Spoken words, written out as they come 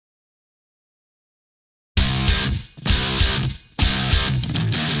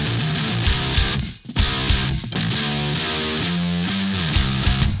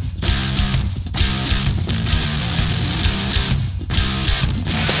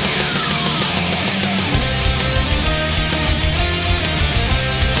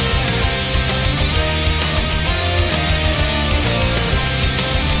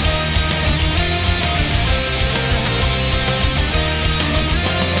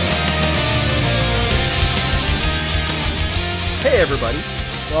everybody,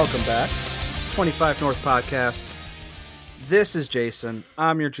 welcome back. 25 North Podcast. This is Jason.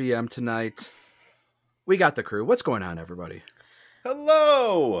 I'm your GM tonight. We got the crew. What's going on, everybody?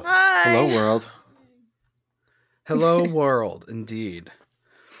 Hello! Hi! Hello, world. Hello, world, indeed.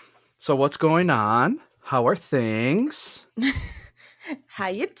 So what's going on? How are things? How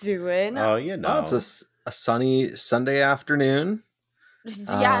you doing? Oh, you know. Oh, it's a sunny Sunday afternoon.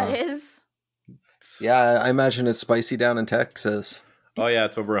 Yeah, it is. Yeah, I imagine it's spicy down in Texas. Oh, yeah,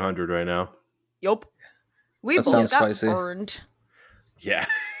 it's over 100 right now. Yup. We That both sounds got spicy. burned. Yeah.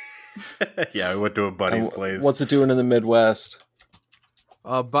 Yeah, we went to a buddy's place. What's it doing in the Midwest?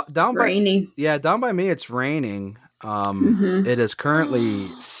 Down Rainy. down by me it's raining. It is currently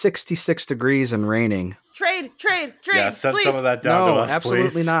 66 degrees and raining. Trade, Yeah, send please. some of that down No, to us, absolutely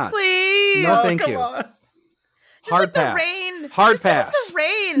please. not. Please. No, thank come you. on. Just Hard like pass. the rain. Hard Just give us pass. the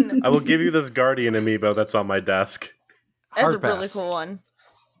rain. I will give you this Guardian amiibo that's on my desk. That's a Hard really pass. cool one.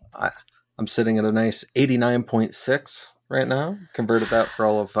 I'm sitting at a nice 89.6 right now. Converted that for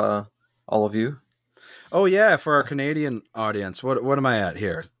all of you. Oh yeah, for our Canadian audience. What am I at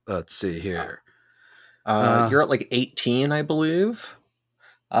here? Let's see here. You're at like 18, I believe.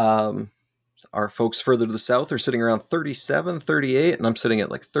 Our folks further to the south are sitting around 37, 38, and I'm sitting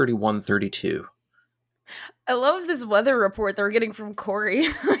at like 31, 32. I love this weather report that we're getting from Corey.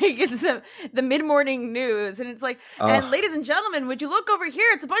 Like it's the mid-morning news, and it's like, and ladies and gentlemen, would you look over here?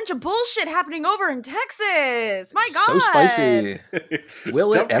 It's a bunch of bullshit happening over in Texas. My God, So spicy.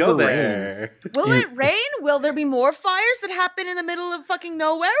 Will it Don't go ever rain? there. Will it rain? Will there be more fires that happen in the middle of fucking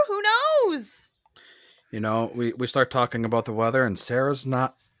nowhere? Who knows? You know, we start talking about the weather and Sarah's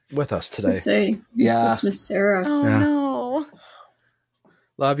not with us today. Say, Yeah. this is Miss Sarah. Oh Yeah. no.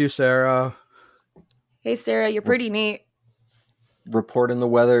 Love you, Sarah. Hey Sarah, you're pretty neat. Reporting the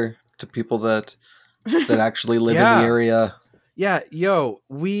weather to people that actually live in Yeah. the area. Yeah, yo,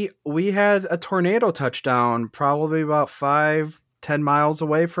 we had a tornado touchdown probably about 5-10 miles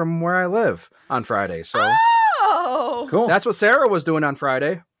away from where I live on Friday. So Oh, Cool. that's what Sarah was doing on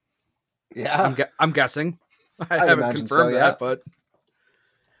Friday. yeah. I'm guessing. I I'd haven't imagine confirmed so, yeah. that, but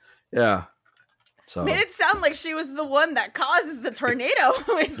yeah. So made it sound like she was the one that causes the tornado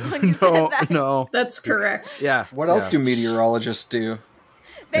when you said that. no. That's correct. Yeah. What else yeah. do meteorologists do?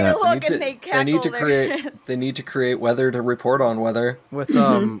 They Yeah. look and they cackle. They need to create weather to report on weather.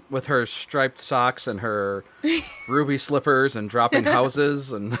 With her striped socks and her ruby slippers and dropping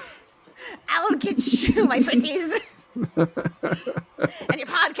houses and I'll get you, my pretties, and your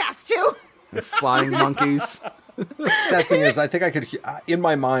podcast too. flying monkeys. Sad thing is, I think I could, in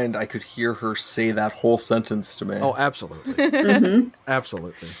my mind, I could hear her say that whole sentence to me. Oh, absolutely. Mm-hmm.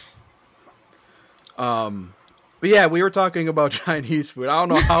 Absolutely. But yeah, we were talking about Chinese food. I don't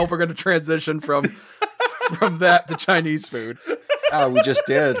know how we're going to transition from that to Chinese food. Oh, we just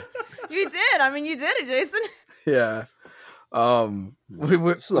did. You did. I mean, you did it, Jason. Yeah.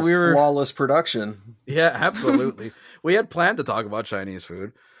 This is a We were flawless production. yeah, absolutely. We had planned to talk about Chinese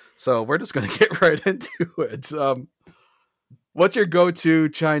food, so we're just going to get right into it. What's your go-to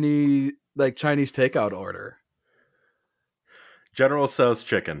Chinese takeout order? General Tso's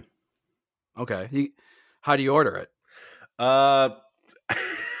chicken. Okay. How do you order it?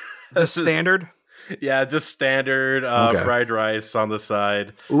 Just Standard? Yeah, just standard Okay. fried rice on the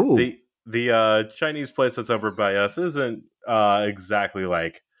side. Ooh. The Chinese place that's over by us isn't exactly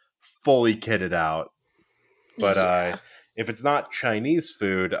like fully kitted out. But Yeah. if it's not Chinese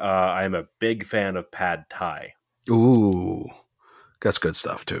food, I'm a big fan of pad thai. Ooh. That's good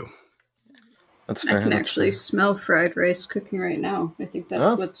stuff too. That's fair. I can that's actually fair. smell fried rice cooking right now. I think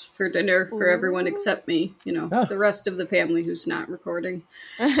that's Oh. what's for dinner for everyone except me. You know, Ah. the rest of the family who's not recording.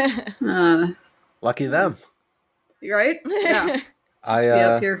 Uh, Lucky them. you right? Yeah. I Be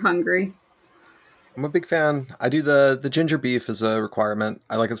up here hungry. I'm a big fan. I do the ginger beef as a requirement.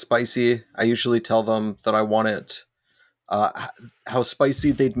 I like it spicy. I usually tell them that I want it how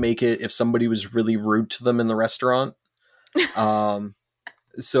spicy they'd make it if somebody was really rude to them in the restaurant.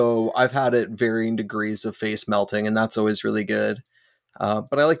 So I've had it varying degrees of face melting, and that's always really good.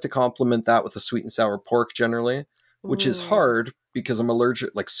 But I like to complement that with a sweet and sour pork generally, which is Ooh. hard because I'm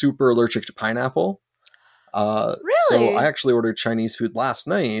super allergic to pineapple. So Really? I actually ordered Chinese food last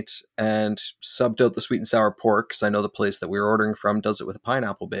night and subbed out the sweet and sour pork because I know the place that we were ordering from does it with a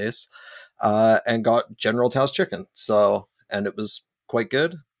pineapple base, and got General Tao's chicken. And it was quite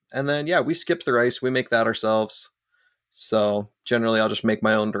good. And then, yeah, we skip the rice. We make that ourselves. So generally I'll just make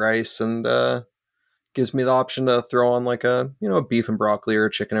my own rice, and gives me the option to throw on like a beef and broccoli or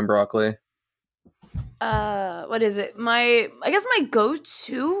a chicken and broccoli. What is it? I guess my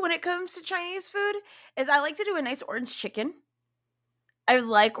go-to when it comes to Chinese food is I like to do a nice orange chicken. I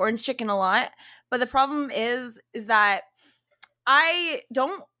like orange chicken a lot, but the problem is that I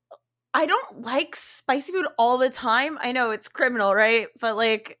don't like spicy food all the time. I know it's criminal, right? But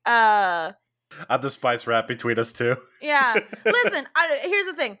like, I'm the spice rat between us two. yeah. Listen, here's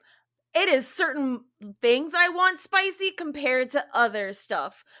the thing. It is certain things that I want spicy compared to other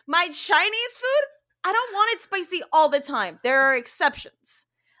stuff. My Chinese food, I don't want it spicy all the time. There are exceptions.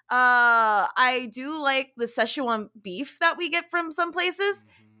 I do like the Szechuan beef that we get from some places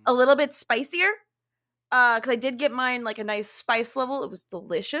a little bit spicier. Because I did get mine like a nice spice level. It was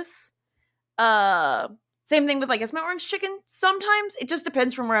delicious. Same thing with, I guess, my orange chicken. Sometimes it just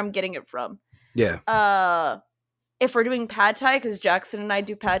depends from where I'm getting it from. Yeah. If we're doing pad thai, because Jackson and I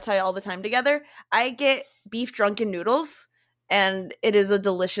do pad thai all the time together, I get beef drunken noodles, and it is a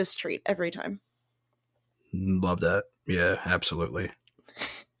delicious treat every time. Love that. Yeah, absolutely.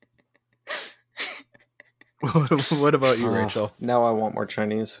 What about you, Rachel? Now I want more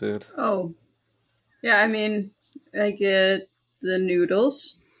Chinese food. Oh. Yeah, I mean, I get the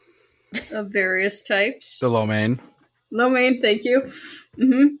noodles of various types. The lo mein. Lo mein, thank you.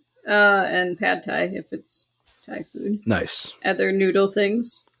 Mm-hmm. And pad thai, if it's Thai food. Nice. Other noodle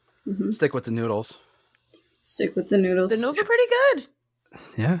things. Mm-hmm. Stick with the noodles. Stick with the noodles. The noodles are pretty good.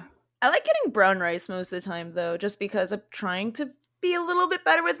 Yeah. I like getting brown rice most of the time, though, just because I'm trying to be a little bit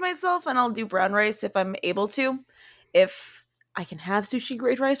better with myself, and I'll do brown rice if I'm able to. If I can have sushi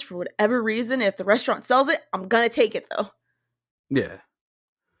grade rice for whatever reason, if the restaurant sells it, I'm gonna take it, though. Yeah.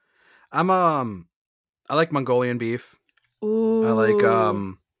 I like Mongolian beef. Ooh. I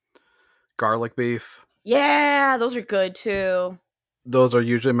like garlic beef. Yeah, those are good, too. Those are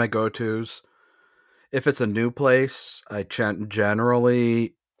usually my go-tos. If it's a new place, I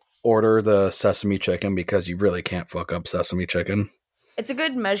generally order the sesame chicken because you really can't fuck up sesame chicken. It's a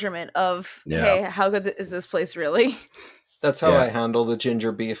good measurement of, hey, how good is this place really? That's how I handle the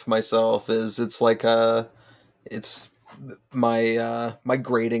ginger beef myself. It's my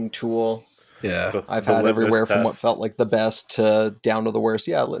grading tool. Yeah. I've The had everywhere litmus from what test. felt like the best to down to the worst.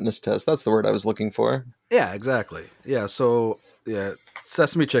 Yeah, litmus test. That's the word I was looking for. Yeah, exactly. Yeah, so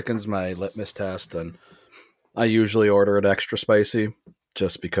sesame chicken's my litmus test, and I usually order it extra spicy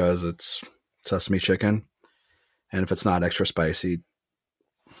just because it's sesame chicken. And if it's not extra spicy,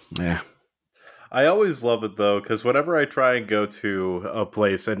 yeah. I always love it though, because whenever I try and go to a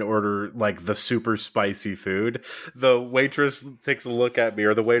place and order like the super spicy food, the waitress takes a look at me,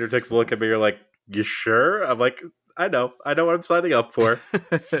 or the waiter takes a look at me, or like, "You sure?" I'm like, I know what I'm signing up for.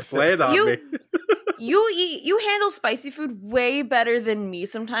 Lay it on me. You handle spicy food way better than me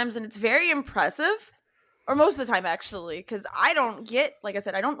sometimes, and it's very impressive. Or most of the time, actually, because I don't get, like I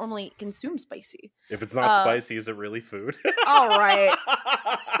said, I don't normally consume spicy. If it's not spicy, is it really food? All right.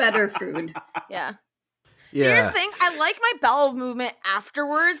 It's better food. Yeah. Yeah. Here's the thing, I like my bowel movement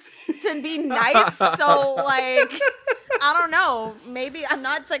afterwards to be nice, so, like, I don't know, maybe I'm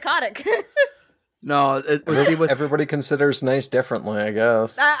not psychotic. No, Everybody considers nice differently, I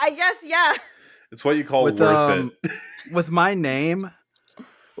guess. I guess, yeah. It's what you call with worth it. with my name,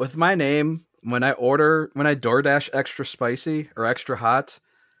 when I DoorDash extra spicy or extra hot,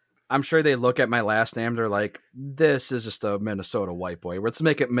 I'm sure they look at my last name. They're like, "This is just a Minnesota white boy. Let's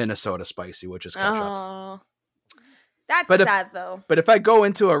make it Minnesota spicy," which is ketchup. Oh, that's sad though. But if I go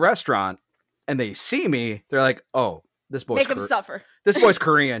into a restaurant and they see me, they're like, "Oh, this boy's Make him suffer. This boy's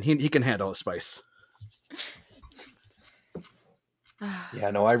Korean. He can handle the spice." Yeah,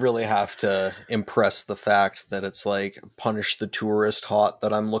 no, I really have to impress the fact that it's like punish the tourist hot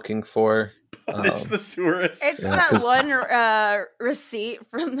that I'm looking for. The tourist. It's that one receipt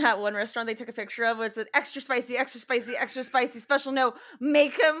from that one restaurant they took a picture of. It's an extra spicy, special note.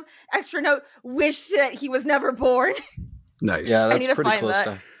 Make him extra note. Wish that he was never born. Nice. Yeah, that's pretty close.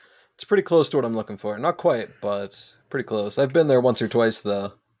 It's pretty close to what I'm looking for. Not quite, but pretty close. I've been there once or twice,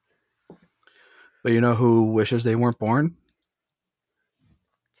 though. But you know who wishes they weren't born?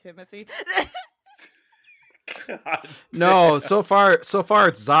 Timothy. God. No, so far it's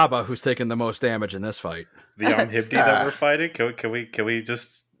Zaba who's taken the most damage in this fight. The Hibdi that we're fighting. Can we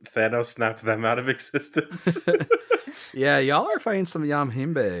just Thanos snap them out of existence? Yeah, y'all are fighting some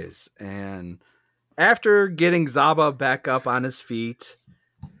Yamhimbes, and after getting Zaba back up on his feet,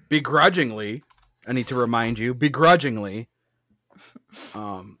 begrudgingly, I need to remind you,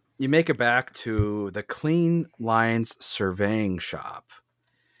 you make it back to the Clean Lines surveying shop.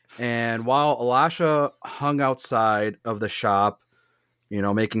 And while Elisha hung outside of the shop,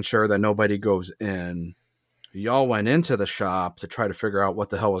 making sure that nobody goes in, y'all went into the shop to try to figure out what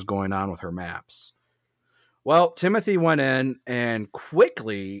the hell was going on with her maps. Well, Timothy went in and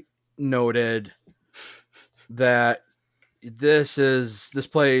quickly noted that this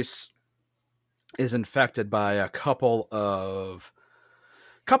place is infected by a couple of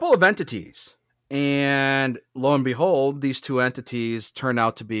entities, and lo and behold, these two entities turn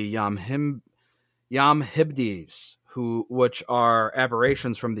out to be Yamhibdis, which are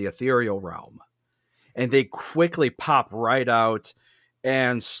aberrations from the ethereal realm, and they quickly pop right out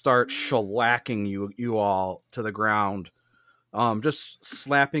and start shellacking you all to the ground, just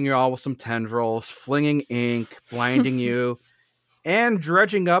slapping you all with some tendrils, flinging ink, blinding you, and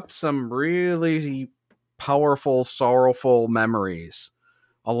dredging up some really powerful, sorrowful memories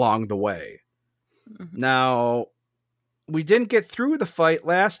along the way. Mhm. Now, we didn't get through the fight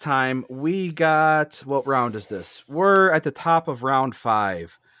last time. We got, what round is this? We're at the top of round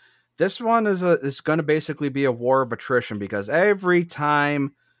 5. This one is going to basically be a war of attrition, because every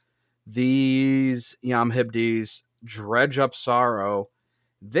time these Yamhibdis dredge up sorrow,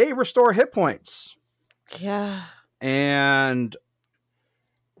 they restore hit points. Yeah. And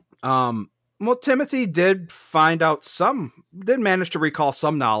well, Timothy did manage to recall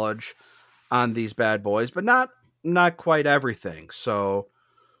some knowledge on these bad boys, but not quite everything. So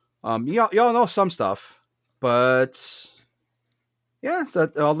y'all know some stuff, but yeah,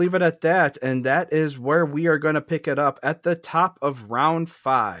 I'll leave it at that. And that is where we are going to pick it up, at the top of round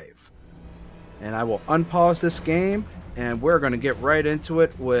 5. And I will unpause this game, and we're going to get right into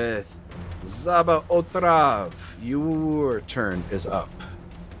it with Zaba Otrav. Your turn is up.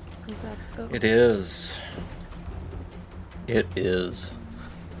 It is.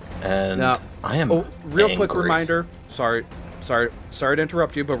 And Now, I am real angry. quick reminder. Sorry to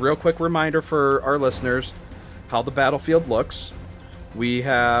interrupt you, but real quick reminder for our listeners how the battlefield looks. We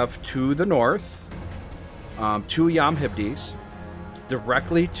have to the north, 2 Yamhibdis.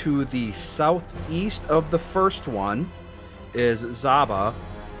 Directly to the southeast of the first one is Zaba.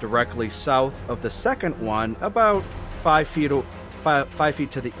 Directly south of the second one, about 5 feet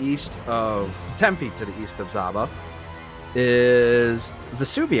to the east of 10 feet to the east of Zaba, is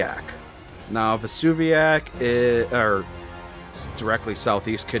Vesuviac. Now Vesuviac or directly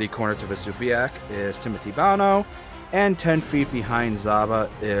southeast, kitty corner to Vesuviac, is Timothy Bano, and 10 feet behind Zaba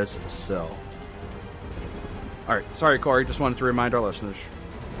is Syl. All right, sorry, Corey. Just wanted to remind our listeners.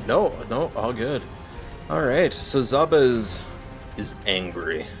 No, all good. All right, so Zaba is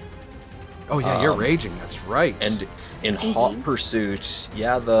angry. Oh yeah, you're raging. That's right. And in hot pursuit,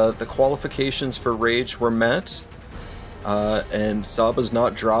 yeah, the qualifications for rage were met, and Zaba's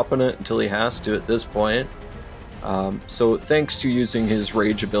not dropping it until he has to at this point. So thanks to using his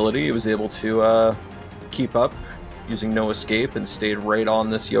rage ability, he was able to keep up using no escape and stayed right on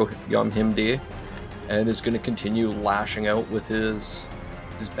this Yamhibdi, and is going to continue lashing out with his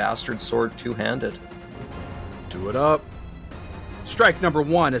bastard sword two-handed. Do it up. Strike number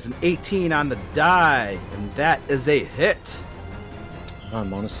 1 is an 18 on the die, and that is a hit.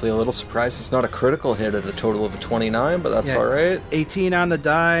 I'm honestly a little surprised it's not a critical hit at a total of a 29, but that's all right. 18 on the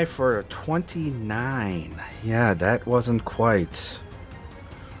die for a 29. Yeah, that wasn't quite.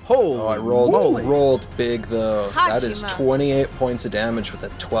 Holy I moly. rolled big though. That is Hachima. 28 points of damage with a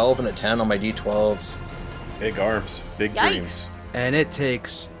 12 and a 10 on my d12s. Big arms, big Yikes. dreams. And it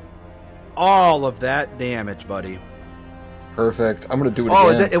takes all of that damage, buddy. Perfect. I'm gonna do it Oh,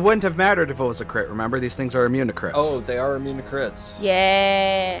 again. it wouldn't have mattered if it was a crit. Remember, these things are immune to crits. Oh, they are immune to crits.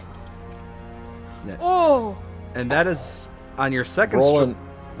 Yeah. Yeah. Oh. And that is on your second Rolling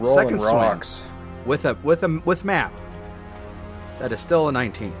second swing. rocks. with map. That is still a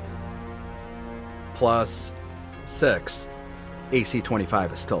 19. Plus 6. AC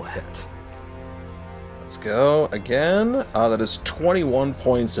 25 is still a hit. Let's go again. That is 21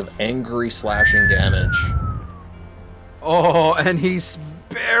 points of angry slashing damage. Oh, and he's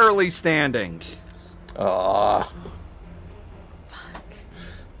barely standing. Ah.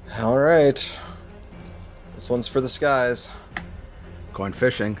 All right. This one's for the skies. Going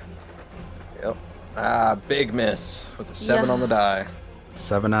fishing. Yep. Big miss with a 7 Yeah. on the die.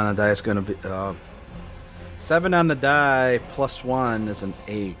 7 on the die is going to be... 7 on the die plus 1 is an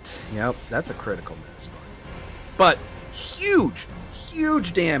 8. Yep, that's a critical miss. But huge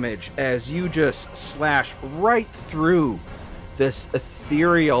damage as you just slash right through this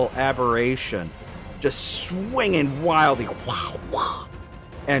ethereal aberration. Just swinging wildly. Wow, wow.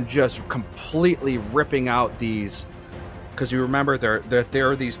 And just completely ripping out these... Because you remember there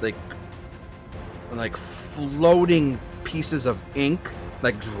are these like floating pieces of ink,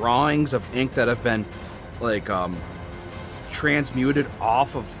 like drawings of ink that have been like transmuted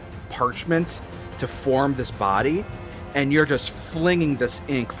off of parchment to form this body, and you're just flinging this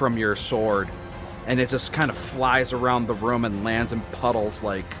ink from your sword, and it just kind of flies around the room and lands in puddles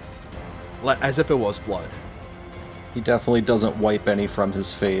like as if it was blood. He definitely doesn't wipe any from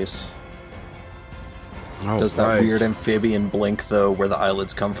his face. Oh, Does that weird amphibian blink, though, where the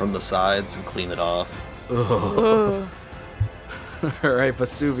eyelids come from the sides and clean it off. Ugh. All right,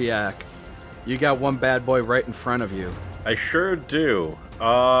 Vesuviac. You got one bad boy right in front of you. I sure do.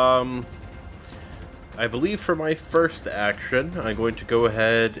 I believe for my first action, I'm going to go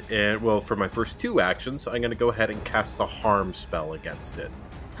ahead and, well, for my first 2 actions, I'm going to go ahead and cast the harm spell against it.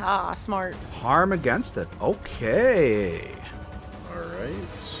 Ah, smart. Harm against it. Okay.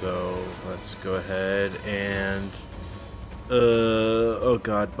 Alright, so let's go ahead and... oh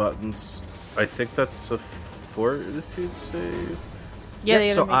god, buttons. I think that's a fortitude save? Yeah, Yep, they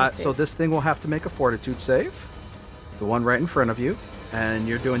so, gotta make a so save. this thing will have to make a fortitude save. The one right in front of you. And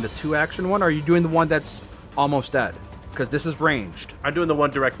you're doing the 2-action one, or are you doing the one that's almost dead? Because this is ranged. I'm doing the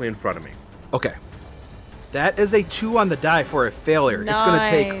one directly in front of me. Okay. That is a 2 on the die for a failure. It's going to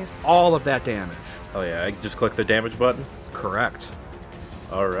take Nice. all of that damage. Oh yeah, I just click the damage button? Correct.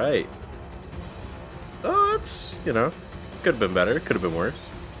 Alright. Oh, that's, could have been better, could have been worse.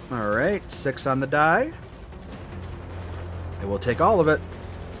 All right, 6 on the die. It will take all of it.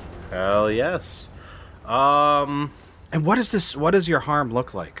 Hell yes. And what is this? What does your harm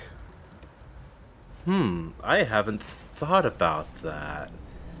look like? I haven't thought about that.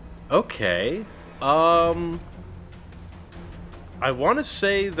 Okay. I want to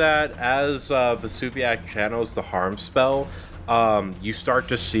say that as Vesuviac channels the harm spell, you start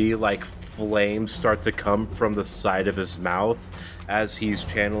to see like flames start to come from the side of his mouth as he's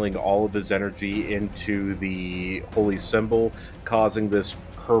channeling all of his energy into the holy symbol, causing this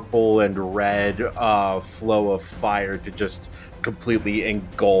purple and red flow of fire to just completely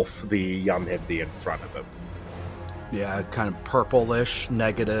engulf the Yamhibdi in front of him. Yeah, kind of purplish,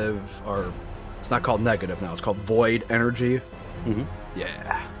 negative, or it's not called negative now. It's called void energy. Mhm.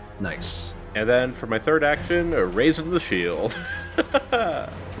 Yeah, nice. And then for my third action, raising the shield.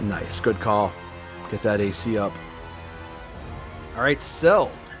 Nice, good call. Get that AC up. All right,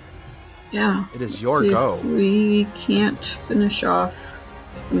 Syl, Yeah. it is let's your see if go. We can't finish off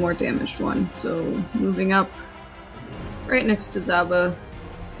the more damaged one, so moving up right next to Zaba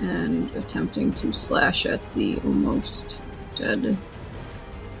and attempting to slash at the almost dead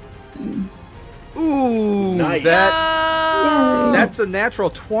thing. Ooh, Nice. that's a natural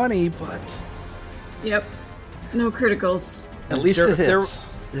 20, but Yep. No criticals. At least there- it hits.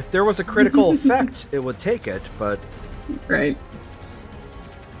 if there was a critical effect, it would take it. But Right.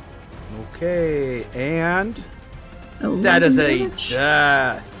 okay, and 11 that is a damage.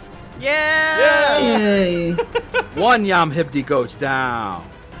 death. Yeah. Yay. One Yamhibdi goes down.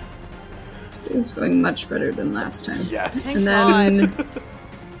 It's going much better than last time. Yes. And then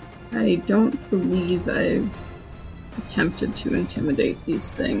I don't believe I've attempted to intimidate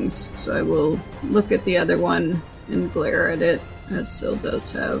these things, so I will look at the other one and glare at it, as Syl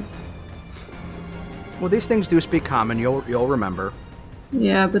does have. Well, these things do speak common. You'll remember.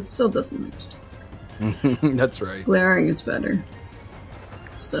 Yeah, but Syl doesn't like to talk. That's right. Glaring is better.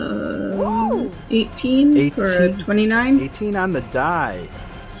 So, Woo! 18 for a 18. 29? 18 on the die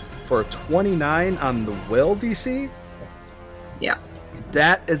for a 29 on the will DC. Yeah.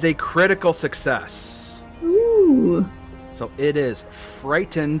 That is a critical success. Ooh. So it is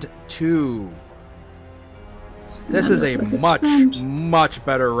frightened 2. It's This gonna is a look like it's much, round. much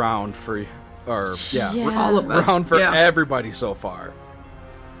better round for, or yeah, All of us. round for yeah. everybody so far.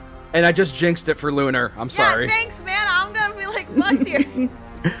 And I just jinxed it for Lunar. I'm sorry. Yeah, thanks, man. I'm gonna be like bugs here. I'm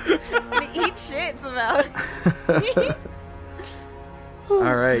gonna eat shits about.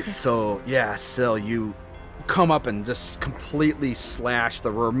 All right, so yeah, Syl, you come up and just completely slash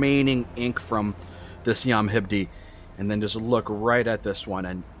the remaining ink from this Yamhibdi, and then just look right at this one,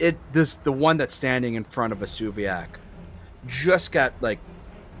 and the one that's standing in front of Vesuviac just got like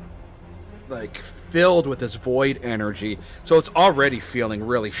filled with this void energy, so it's already feeling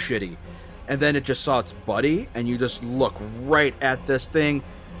really shitty. And then it just saw its buddy, and you just look right at this thing,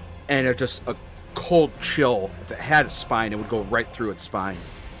 and it just a cold chill. If it had a spine, it would go right through its spine.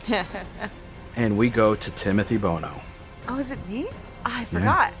 And we go to Timothy Bono. Oh, is it me? I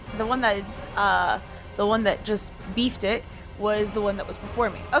forgot. The one that just beefed it was the one that was before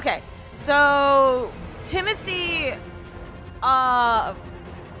me. Okay, so Timothy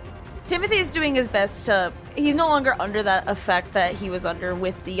is doing his best to. He's no longer under that effect that he was under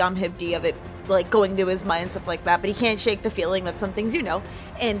with the Yamhibdi of it, like going to his mind and stuff like that. But he can't shake the feeling that some things in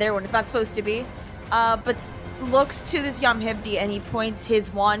there when it's not supposed to be. But looks to this Yamhibdi and he points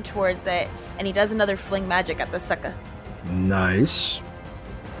his wand towards it, and he does another fling magic at the sucker. Nice.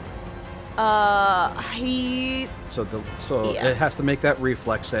 He So Yeah. it has to make that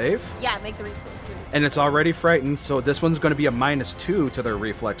reflex save. make the reflex save. And it's already frightened, so this one's going to be a -2 to their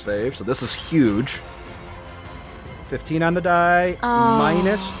reflex save. So this is huge. 15 on the die,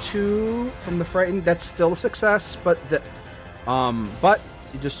 -2 from the frightened. That's still a success, but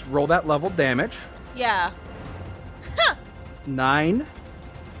you just roll that level damage. Yeah. 9.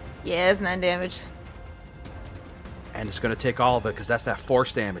 Yeah, it's 9 damage. And it's going to take all of it because that's that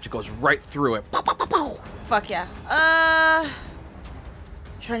force damage. It goes right through it. Pow, pow, pow, pow. Fuck yeah.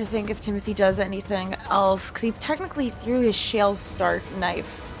 Trying to think if Timothy does anything else, because he technically threw his shale starf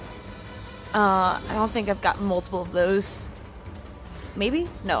knife. I don't think I've got multiple of those. Maybe?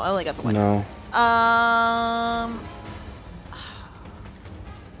 No, I only got the one. No.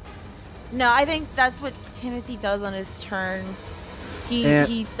 No, I think that's what Timothy does on his turn.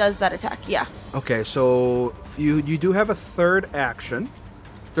 He does that attack, yeah. Okay, so you do have a third action.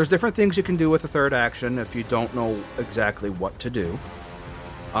 There's different things you can do with a third action if you don't know exactly what to do.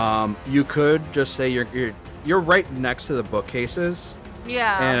 You could just say you're right next to the bookcases.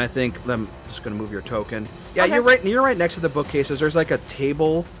 Yeah. And I think I'm just gonna move your token. Yeah, Okay. you're right next to the bookcases. There's like a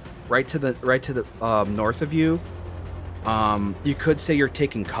table right to the north of you. You could say you're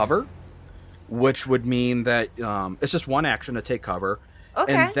taking cover, which would mean that it's just one action to take cover.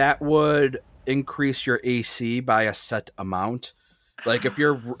 Okay. And that would increase your AC by a set amount. Like if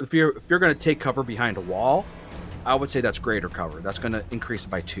you're gonna take cover behind a wall, I would say that's greater cover. That's gonna increase it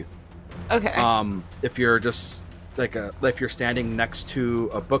by 2. Okay. If you're just if you're standing next to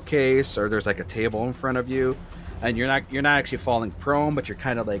a bookcase or there's like a table in front of you, and you're not actually falling prone, but you're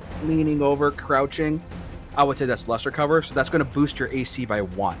kind of like leaning over, crouching, I would say that's lesser cover. So that's gonna boost your AC by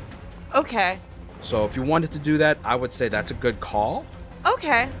 1. Okay. So if you wanted to do that, I would say that's a good call.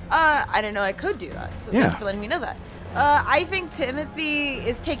 Okay. I didn't know I could do that. So Yeah. thanks for letting me know that. I think Timothy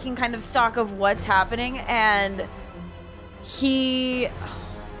is taking kind of stock of what's happening, and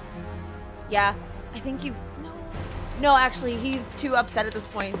yeah, I think no, actually, he's too upset at this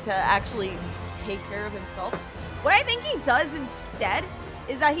point to actually take care of himself. What I think he does instead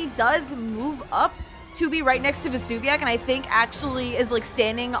is that he does move up to be right next to Vesuviac, and I think actually is like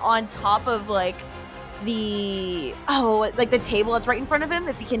standing on top of like the table that's right in front of him,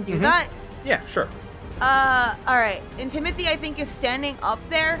 if he can do that. Yeah, sure. Alright. And Timothy, I think, is standing up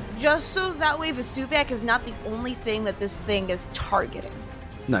there just so that way Vesuviac is not the only thing that this thing is targeting.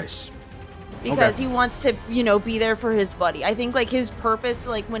 Nice. Because Okay. he wants to, be there for his buddy. I think, like, his purpose,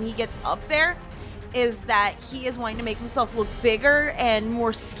 like, when he gets up there is that he is wanting to make himself look bigger and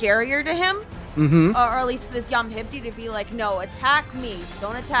more scarier to him. Mm-hmm. Or at least this Yamhipti to be like, no, attack me.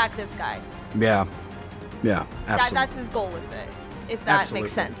 Don't attack this guy. Yeah. Yeah, absolutely. That's his goal with it. If that Absolutely.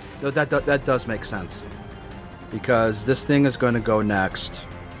 makes sense. No, that does make sense. Because this thing is going to go next.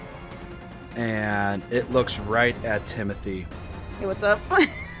 And it looks right at Timothy. Hey, what's up?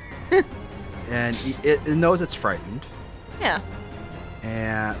 And it knows it's frightened. Yeah.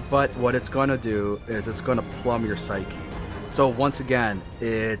 But what it's going to do is it's going to plumb your psyche. So once again,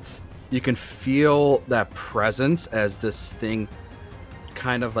 you can feel that presence as this thing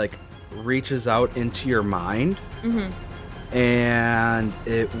kind of like reaches out into your mind. Mm-hmm. And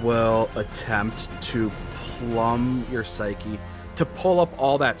it will attempt to plumb your psyche, to pull up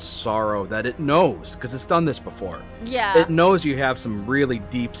all that sorrow that it knows, because it's done this before. Yeah. It knows you have some really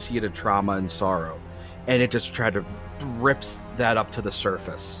deep-seated trauma and sorrow, and it just tried to rips that up to the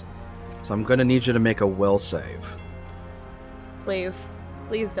surface. So I'm going to need you to make a will save. Please.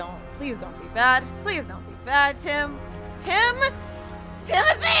 Please don't. Please don't be bad. Please don't be bad, Tim.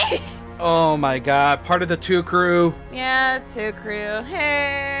 Timothy! Oh my god, part of the 2 crew. Yeah, 2 crew.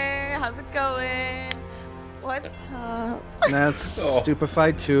 Hey, how's it going? What's up? That's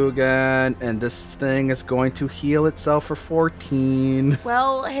Stupefied 2 again, and this thing is going to heal itself for 14.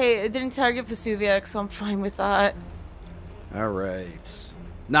 Well, hey, it didn't target Vesuviac, so I'm fine with that. All right.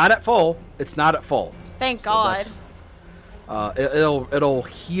 Not at full. It's not at full. Thank So God. that's, it'll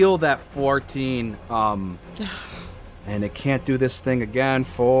heal that 14, and it can't do this thing again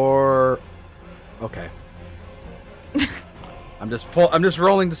for. Okay. I'm just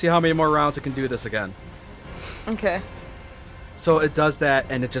rolling to see how many more rounds it can do this again. Okay. So it does that,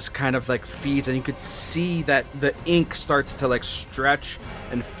 and it just kind of like feeds, and you could see that the ink starts to like stretch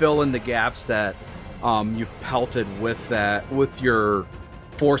and fill in the gaps that you've pelted with your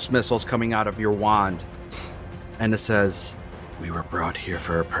force missiles coming out of your wand. And it says, "We were brought here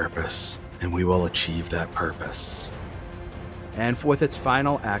for a purpose, and we will achieve that purpose." And with its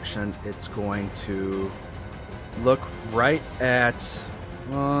final action, it's going to look right at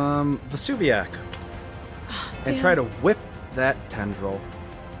Vesuviac and try to whip that tendril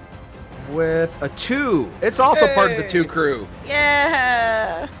with a 2. It's also part of the 2 crew.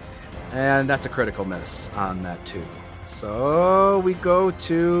 Yeah. And that's a critical miss on that too. So we go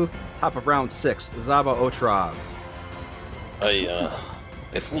to top of round 6, Zaba Otrov.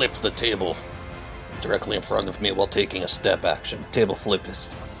 I flip the table directly in front of me while taking a step action. Table flip is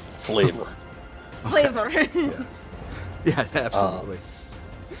flavor. Flavor. Yeah, absolutely.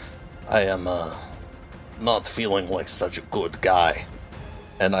 I am not feeling like such a good guy.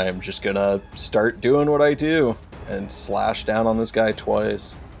 And I am just gonna start doing what I do and slash down on this guy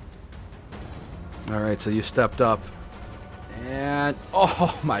twice. All right, so you stepped up. And,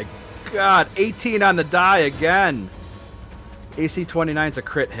 oh my god, 18 on the die again. AC 29's a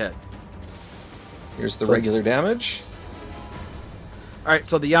crit hit. Here's the So- regular damage. All right,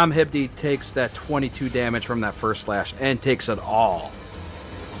 so the Yamhibdi takes that 22 damage from that first slash and takes it all.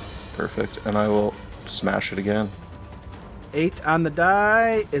 Perfect. And I will smash it again. 8 on the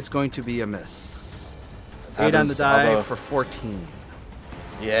die is going to be a miss. That 8 on the is die Zaba. for 14.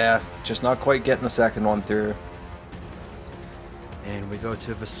 Yeah, just not quite getting the second one through. And we go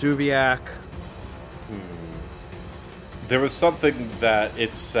to Vesuviac. There was something that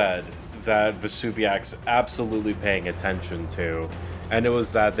it said that Vesuviac's absolutely paying attention to, and it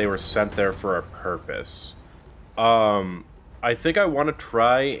was that they were sent there for a purpose. I think I want to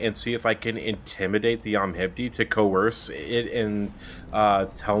try and see if I can intimidate the Amhibdi to coerce it and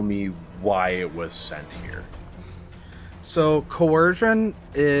tell me why it was sent here. So coercion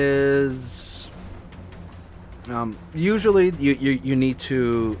is usually you need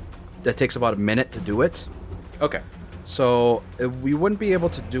to. That takes about a minute to do it. Okay. So we wouldn't be able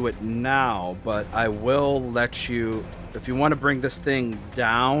to do it now, but I will let you, if you want to bring this thing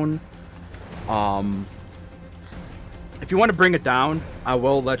down. If you want to bring it down, I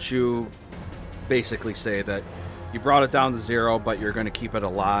will let you basically say that you brought it down to 0, but you're going to keep it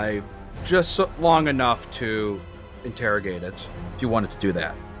alive just long enough to interrogate it. If you wanted to do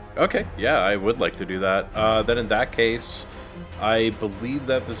that. Okay, yeah, I would like to do that. Then in that case, I believe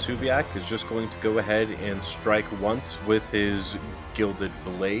that Vesuviac is just going to go ahead and strike once with his gilded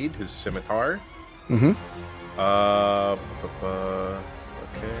blade, his scimitar. Mm-hmm.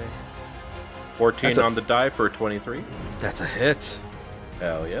 Okay. 14 on the die for 23. That's a hit.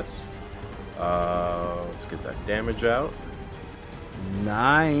 Hell yes. Let's get that damage out.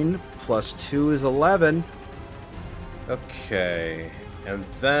 9 plus 2 is 11. Okay. And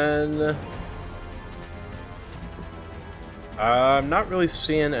then I'm not really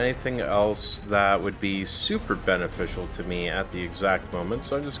seeing anything else that would be super beneficial to me at the exact moment,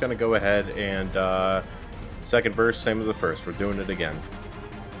 so I'm just going to go ahead and second verse, same as the first. We're doing it again.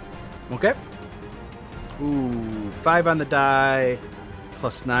 Okay. Ooh, 5 on the die,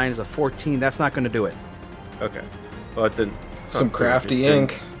 plus 9 is a 14. That's not going to do it. Okay. Well, it didn't. Some crafty it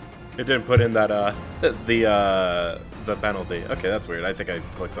ink. It didn't put in that the penalty. Okay, that's weird. I think I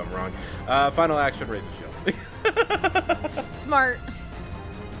clicked something wrong. Final action, raise a shield. Smart.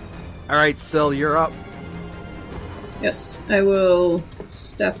 All right, Syl, you're up. Yes, I will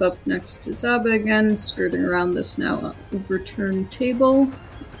step up next to Zaba again, skirting around this now overturned table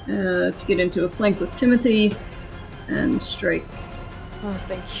to get into a flank with Timothy and strike Oh,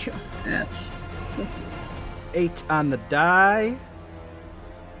 thank you. at 8 on the die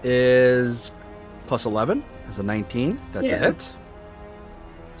is plus 11. That's a 19. That's a Yeah. hit.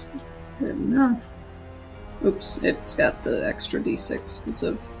 good enough. Oops, it's got the extra d6 because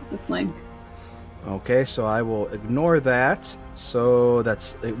of the flank. Okay, so I will ignore that. So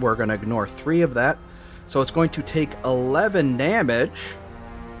we're going to ignore 3 of that. So it's going to take 11 damage.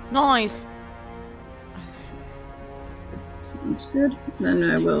 Nice. Sounds good.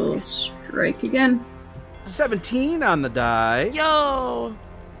 Then I will strike again. 17 on the die. Yo.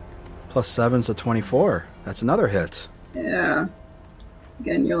 Plus 7's a 24. That's another hit. Yeah.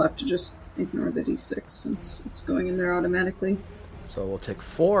 Again, you'll have to just ignore the d6 since it's going in there automatically. So we'll take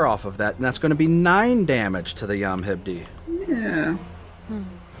 4 off of that, and that's going to be 9 damage to the Yamhibdi. Yeah.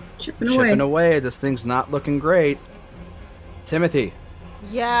 Chipping away. Chipping away. This thing's not looking great. Timothy.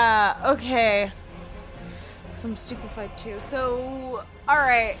 Yeah, okay. So I'm stupefied too. So,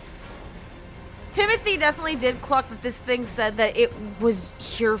 alright. Timothy definitely did clock that this thing said that it was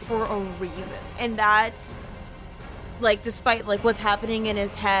here for a reason. And that, like, despite, like, what's happening in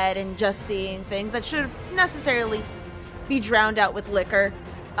his head and just seeing things that should necessarily be drowned out with liquor,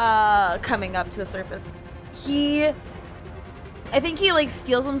 coming up to the surface. I think he, like,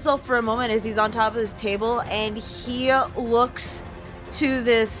 steals himself for a moment as he's on top of this table, and he looks to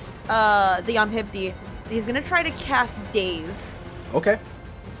this, the Amhibdi. He's gonna try to cast Daze, Okay.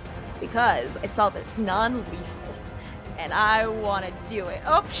 because I saw that it's non-lethal, and I want to do it.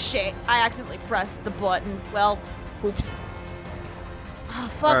 Oh, shit. I accidentally pressed the button. Well, oops. Oh,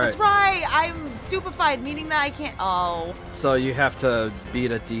 fuck, All that's right. I'm stupefied, meaning that I can't. Oh. So you have to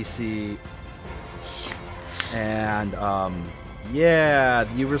beat a DC. And, yeah,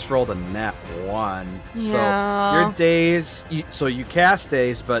 you just rolled a nat 1. Yeah. So your daze, so you cast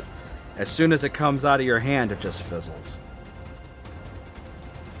daze, but as soon as it comes out of your hand, it just fizzles.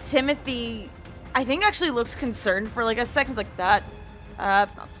 Timothy, I think, actually looks concerned for like a second. Like, that's not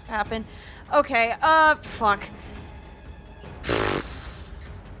supposed to happen. Okay, fuck.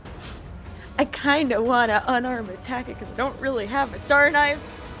 I kind of want to unarm attack it because I don't really have a star knife.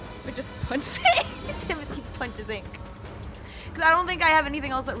 But just punch Timothy punches ink. Because I don't think I have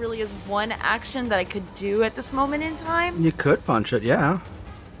anything else that really is one action that I could do at this moment in time. You could punch it, yeah.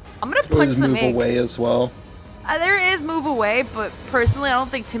 I'm going to punch Always some move ink. away as well. There is move away, but personally, I don't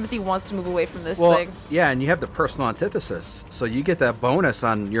think Timothy wants to move away from this thing. Yeah, and you have the personal antithesis, so you get that bonus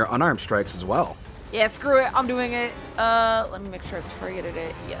on your unarmed strikes as well. Yeah, screw it. I'm doing it. Let me make sure I've targeted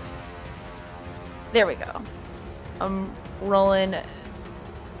it. Yes. There we go. I'm rolling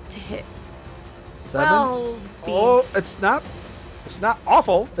to hit. 7? Well, oh, beats. it's not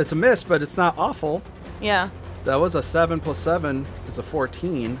awful. It's a miss, but it's not awful. Yeah. That was a 7 plus 7 is a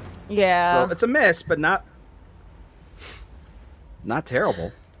 14. Yeah. So it's a miss, but not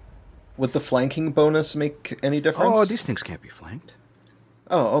terrible. Would the flanking bonus make any difference? Oh, these things can't be flanked.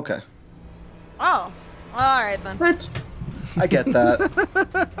 Oh, okay. Oh. All right then. What? I get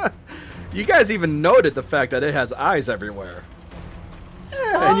that. You guys even noted the fact that it has eyes everywhere.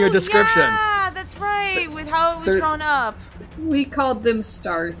 In your description. Yeah, that's right. With how it was There- drawn up. We called them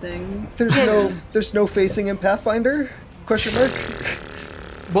star things. There's no facing in Pathfinder? Question mark?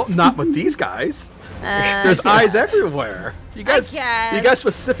 Well, not with these guys. There's eyes everywhere. You guys guess.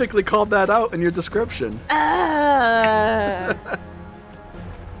 specifically called that out in your description. I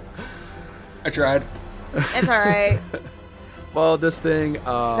tried. It's all right. Well, this thing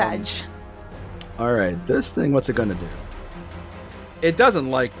Sag. all right, this thing, what's it going to do? It doesn't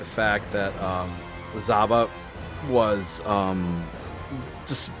like the fact that Zaba was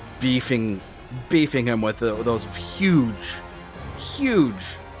just beefing him with those huge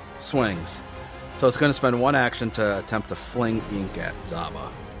swings. So it's going to spend one action to attempt to fling ink at Zaba.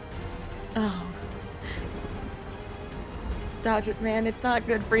 Oh. Dodge it, man. It's not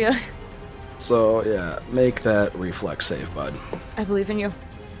good for you. So, yeah, make that reflex save, bud. I believe in you.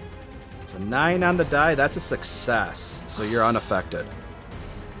 It's a 9 on the die. That's a success. So you're unaffected.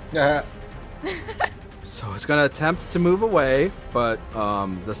 Yeah. So it's going to attempt to move away, but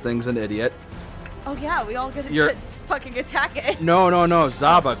this thing's an idiot. Oh yeah, we all get to You're- fucking attack it. No.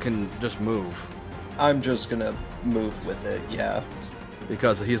 Zaba can just move I'm just gonna move with it, yeah.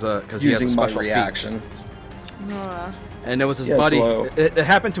 because he has a Using my special feat. reaction. And it was his Yeah, buddy. so- It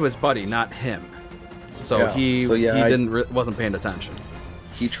happened to his buddy, not him. So Yeah. he So, yeah, wasn't paying attention.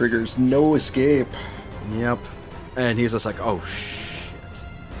 He triggers no escape. Yep. And he's just like, oh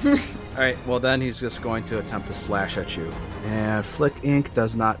shit. Alright, well then he's just going to attempt to slash at you. And Flick Ink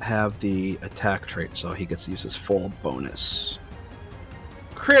does not have the attack trait, so he gets to use his full bonus.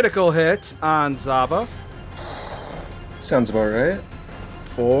 Critical hit on Zaba. Sounds about right.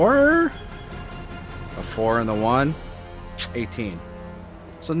 4. A 4 and the 1. 18.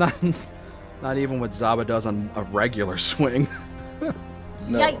 So not even what Zaba does on a regular swing.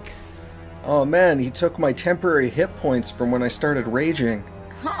 No. Yikes. Oh man, he took my temporary hit points from when I started raging.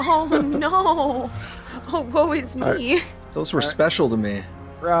 Oh no. Oh, woe is me. Those were special to me.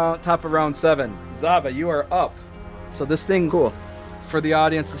 Top of round 7. Zaba, you are up. So this thing, Cool. for the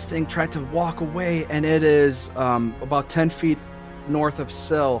audience, this thing tried to walk away, and it is about 10 feet north of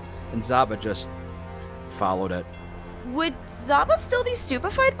Syl, and Zaba just followed it. Would Zaba still be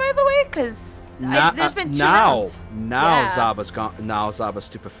stupefied, by the way? Because there's been 2 now, rounds. now Yeah. Zaba's gone. Now Zaba's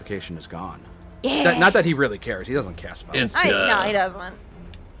stupefaction is gone. Yeah. Not that he really cares. He doesn't cast spells. No, he doesn't.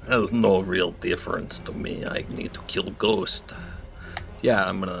 Has no real difference to me. I need to kill Ghost. Yeah,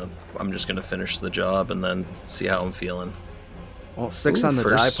 I'm just gonna finish the job and then see how I'm feeling. Well, 6 Ooh, on the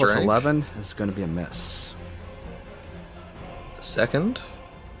first die plus strike. 11 is going to be a miss. the second.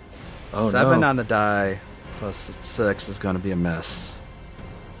 Oh 7 no. on the die plus 6 is going to be a miss.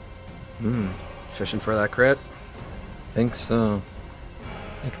 Fishing for that crit. Think so.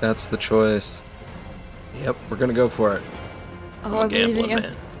 I think that's the choice. Yep, we're gonna go for it. Oh, I I'm a believe in gambling you.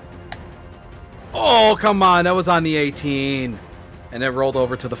 man. Oh, come on. That was on the 18. And it rolled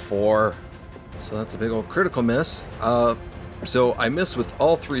over to the 4. So that's a big old critical miss. So I miss with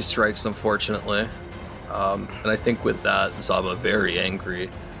all 3 strikes, unfortunately. And I think with that, Zaba, very angry,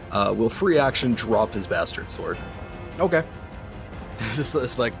 will free action drop his bastard sword. Okay.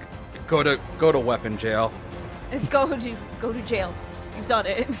 It's like, go to weapon jail. Go to jail. You've done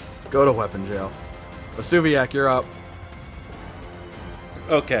it. Go to weapon jail. Vesuviac, you're up.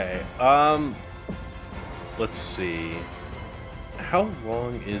 Okay. Let's see. How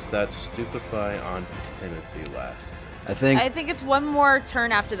long is that stupefy on Timothy last? I think. I think it's one more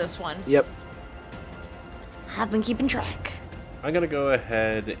turn after this one. Yep. I've been keeping track. I'm gonna go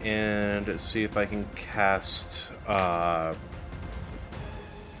ahead and see if I can cast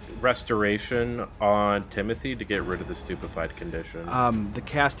Restoration on Timothy to get rid of the stupefied condition. The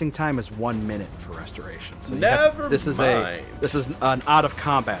casting time is 1 minute for restoration. So this is mind. This is an out of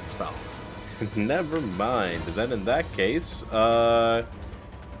combat spell. Never mind. Then in that case, I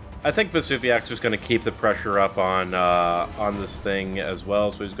think Vesuviac's just going to keep the pressure up on this thing as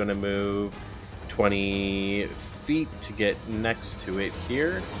well. So he's going to move 20 feet to get next to it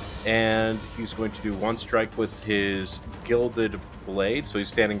here, and he's going to do one strike with his gilded blade. So he's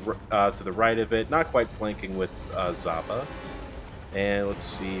standing to the right of it, not quite flanking with Zaba. And let's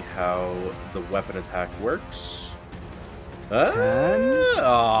see how the weapon attack works. 10?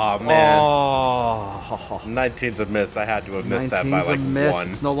 Oh, man. Oh. 19's a miss. I had to have missed that by 19's like a miss. 1.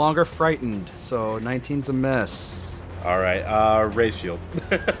 It's no longer frightened, so 19's a miss. All right, raise shield.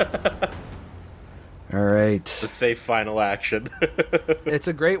 All right. The safe final action. It's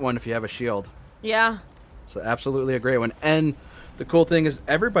a great one if you have a shield. Yeah. It's absolutely a great one. And the cool thing is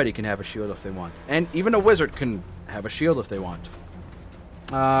everybody can have a shield if they want. And even a wizard can have a shield if they want.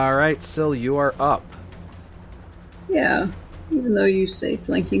 All right, Syl, you are up. Yeah, even though you say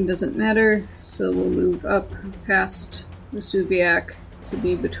flanking doesn't matter, so we'll move up past Vesuviac to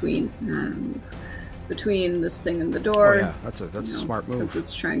be between this thing and the door. Oh yeah, that's a smart move. Since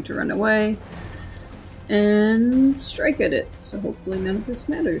it's trying to run away. And strike at it, so hopefully none of this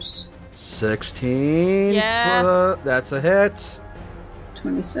matters. 16. Yeah. That's a hit.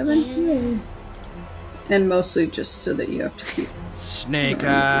 27, yay. And mostly just so that you have to keep Snake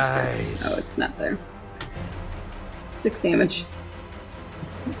rolling eyes. D6. Oh, it's not there. 6 damage.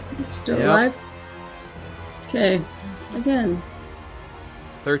 Still Yep. alive? Okay, again.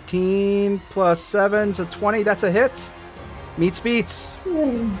 13 plus 7 to 20. That's a hit. Meets beats.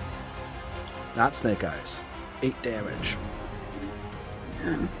 Yay. Not snake eyes. 8 damage.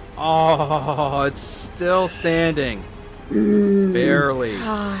 Yeah. Oh, it's still standing. Barely.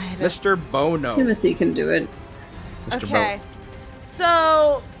 God. Mr. Bono. Timothy can do it. Mr. Okay.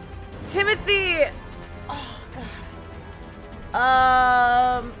 So, Timothy. Oh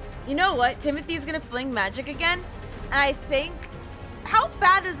God. You know what? Timothy's gonna fling magic again, and I think. How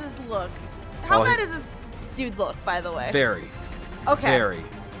bad does this look? How bad does this dude look? By the way. Very. Okay. Very.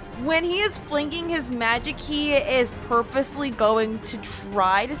 When he is flinging his magic, he is purposely going to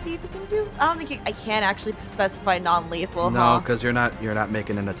try to see if he can do. I don't think I can actually specify non-lethal. No, because you're not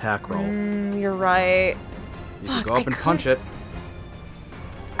making an attack roll. You're right. You can go up and punch it.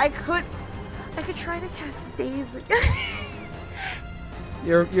 I could try to cast Daze again.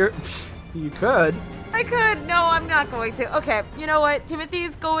 You could. I could. No, I'm not going to. Okay, you know what?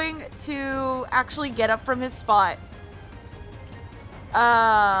 Timothy's going to actually get up from his spot.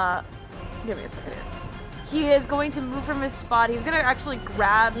 Give me a second. He is going to move from his spot. He's going to actually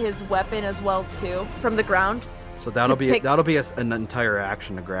grab his weapon as well too from the ground. So that'll be an entire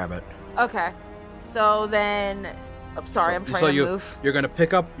action to grab it. Okay. So then, I'm trying to move. You're gonna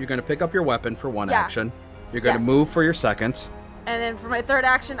pick up your weapon for one action. You're gonna Yes. move for your second. And then for my third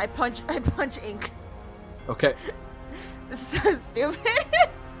action, I punch ink. Okay. This is so stupid.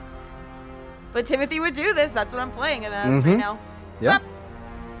 But Timothy would do this. That's what I'm playing in this right now. Yeah.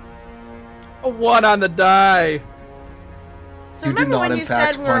 A 1 on the die. So You do remember not, when in you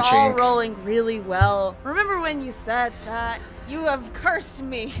fact, said we were punch all ink. rolling really well? Remember when you said that? You have cursed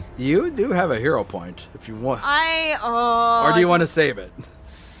me. You do have a hero point if you want. Or do you want to save it?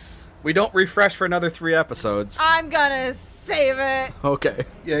 We don't refresh for another 3 episodes. I'm gonna save it. Okay.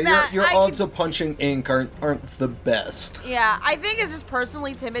 Yeah, Matt, your I odds of punching ink aren't the best. Yeah, I think it's just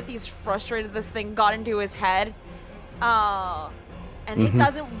personally Timothy's frustrated this thing got into his head. And he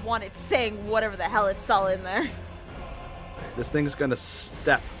doesn't want it saying whatever the hell it's all in there. This thing's gonna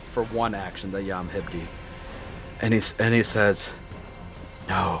step for one action, the Yam Hibdi. And he says,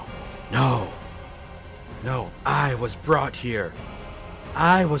 No, I was brought here.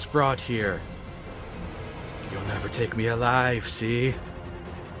 You'll never take me alive, see?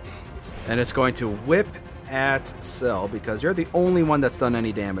 And it's going to whip at Syl because you're the only one that's done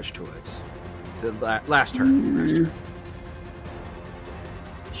any damage to it. The last turn.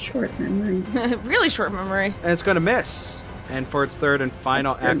 Short memory. Really short memory. And it's going to miss. And for its third and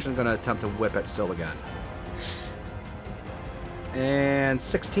final That's good. action, going to attempt to whip at Syl again. And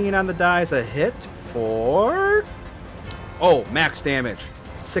 16 on the die is a hit for Oh, max damage.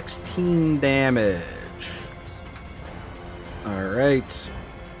 16 damage. Alright.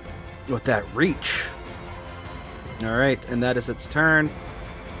 With that reach. Alright, and that is its turn.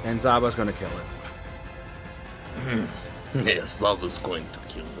 And Zaba's going to kill it. Yes, I was going to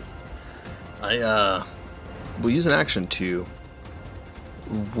kill it. I will use an action to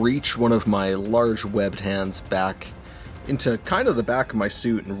reach one of my large webbed hands back into kind of the back of my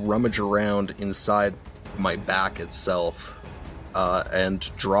suit and rummage around inside my back itself,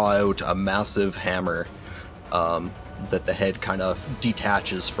 and draw out a massive hammer that the head kind of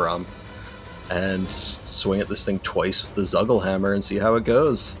detaches from, and swing at this thing twice with the Zuggle hammer and see how it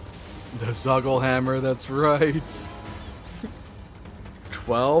goes. The Zuggle hammer, that's right.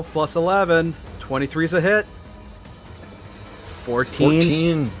 12 plus 11. 23's a hit.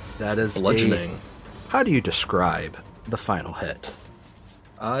 14. That is bludgeoning. How do you describe the final hit?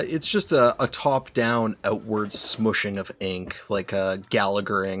 It's just a top-down, outward smushing of ink, like a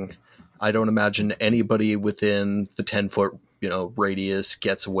Gallaghering. I don't imagine anybody within the 10-foot, radius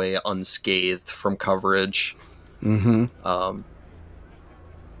gets away unscathed from coverage. Mm-hmm.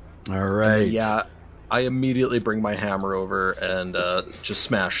 All right. Yeah, I immediately bring my hammer over and just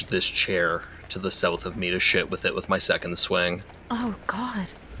smash this chair to the south of me to shit with it with my second swing. Oh, God.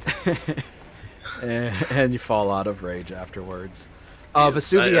 and you fall out of rage afterwards.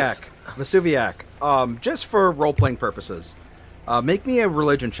 Yes, Vesuviac, just for role-playing purposes, make me a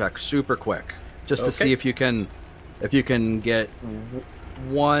religion check super quick, just to see if you can get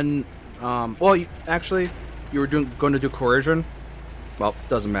one. You were going to do coercion. Well,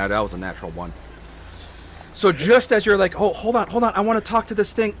 doesn't matter. That was a natural one. So just as you're like, oh, hold on, I want to talk to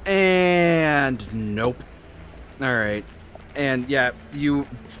this thing, and nope. All right, and yeah,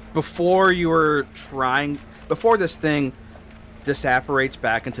 before this thing disapparates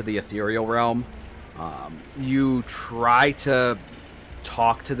back into the ethereal realm, you try to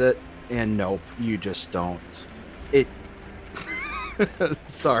talk to it, and nope, you just don't. It.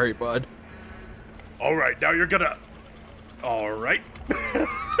 Sorry, bud. All right, now you're gonna. All right.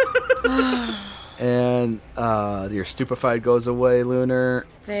 And your stupefied goes away, Lunar.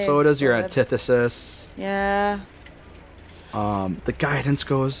 Thanks, So does your bud. antithesis. Yeah. The guidance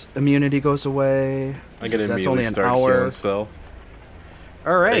immunity goes away. I'm gonna That's immediately only an start hour. healing spell.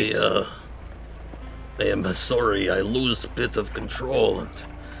 All right. I am sorry, I lose a bit of control, and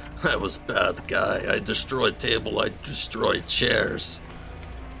I was bad guy. I destroyed table, I destroyed chairs.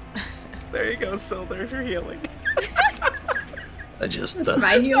 There you go, Sil. There's your healing. I just That's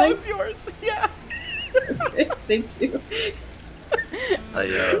my healing? yours. Yeah. Okay, thank you. I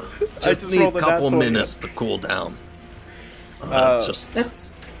just just need rolled a a couple nat 20. minutes to cool down.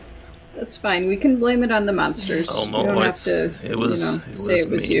 That's fine. We can blame it on the monsters. Oh, no, you don't have it's- to it was- say it it was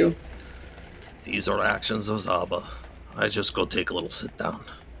was me. you. These are actions of Zaba. I just go take a little sit down.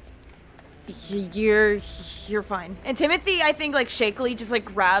 You're fine. And Timothy, I think, shakily just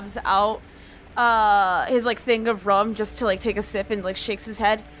grabs out his thing of rum just to take a sip and shakes his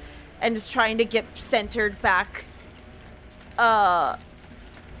head and just trying to get centered back.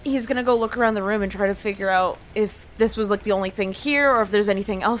 He's gonna go look around the room and try to figure out if this was the only thing here or if there's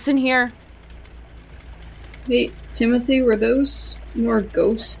anything else in here. Hey, Timothy, were those more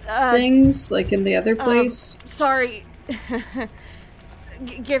ghost things like in the other place? Sorry.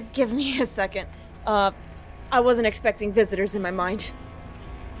 Give me a second. I wasn't expecting visitors in my mind.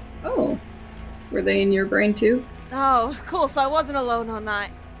 Oh. Were they in your brain too? Oh, cool. So I wasn't alone on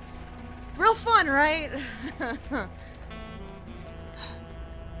that. Real fun, right?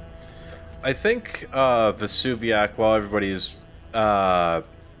 I think Vesuviac, while everybody's going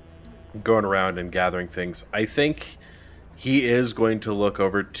around and gathering things, I think he is going to look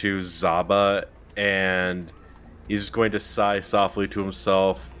over to Zaba and he's going to sigh softly to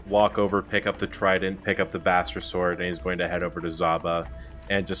himself, walk over, pick up the trident, pick up the bastard sword, and he's going to head over to Zaba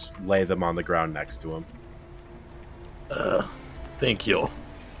and just lay them on the ground next to him. Thank you.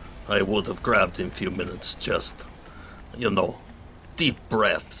 I would have grabbed in a few minutes, just, deep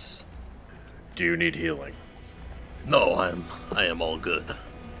breaths. Do you need healing? No, I am all good.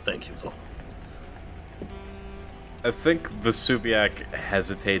 Thank you, though. I think Vesuviac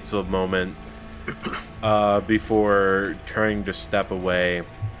hesitates a moment before turning to step away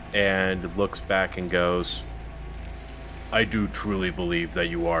and looks back and goes, I do truly believe that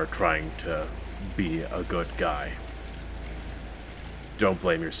you are trying to be a good guy. Don't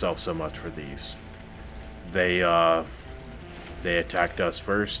blame yourself so much for these. They attacked us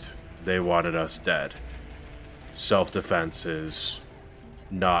first. They wanted us dead. Self-defense is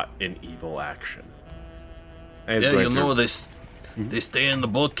not an evil action. And he's Yeah, going to- They stay in the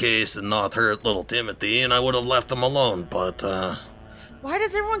bookcase and not hurt little Timothy, and I would have left them alone, but, Why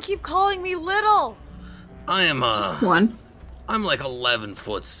does everyone keep calling me little? I am, Just one. I'm like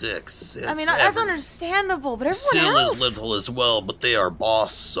 11'6". I mean, that's understandable, but everyone Syl else... is little as well, but they are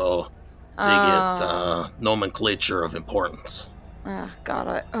boss, so they get, nomenclature of importance. Got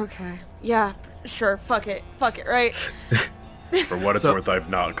it. Okay. Yeah, sure. Fuck it, right? For what it's worth, I've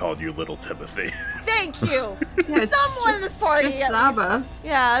not called you Little Timothy. Thank you. Yeah, Someone in this party. Just at Saba. least.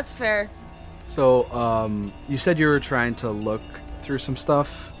 Yeah, that's fair. So, you said you were trying to look through some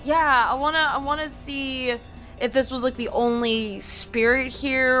stuff? Yeah, I wanna see if this was like the only spirit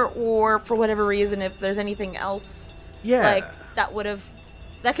here, or for whatever reason, if there's anything else. Yeah. Like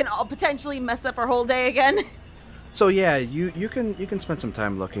that can all potentially mess up our whole day again. So yeah, you can spend some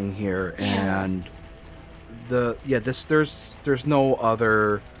time looking here, and there's no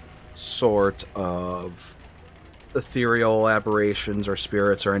other sort of ethereal aberrations or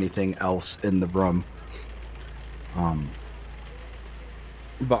spirits or anything else in the room.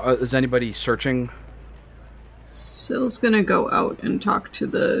 But is anybody searching? Syl's gonna go out and talk to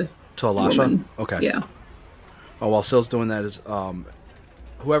the Alasha? woman. Okay. Yeah. Oh, while Syl's doing that, is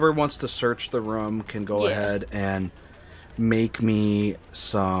whoever wants to search the room can go ahead and make me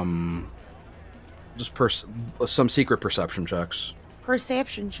some some secret perception checks.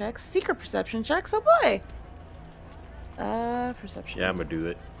 Perception checks, secret perception checks. Oh boy. Perception. Yeah, I'm gonna do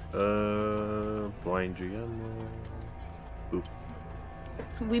it. Blind GM. Boop.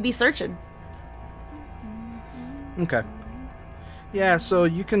 We be searching. Okay. Yeah, so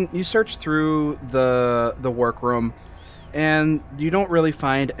you search through the workroom, and you don't really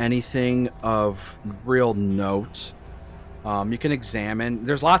find anything of real note. You can examine.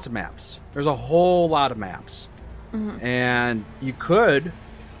 There's lots of maps. There's a whole lot of maps, and you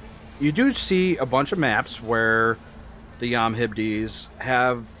do see a bunch of maps where the Yamhibdis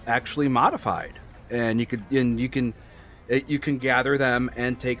have actually modified, and you can gather them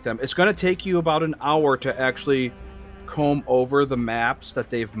and take them. It's going to take you about an hour to actually comb over the maps that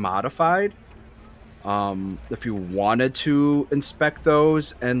they've modified. If you wanted to inspect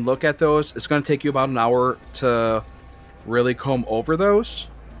those and look at those, it's going to take you about an hour to really comb over those.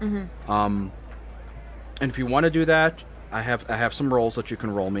 And if you want to do that, I have some rolls that you can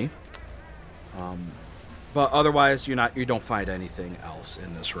roll me. But otherwise, you don't find anything else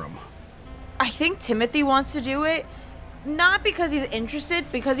in this room. I think Timothy wants to do it, not because he's interested,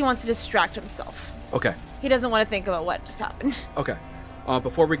 because he wants to distract himself. Okay. He doesn't want to think about what just happened. Okay.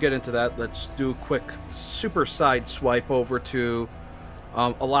 Before we get into that, let's do a quick super side swipe over to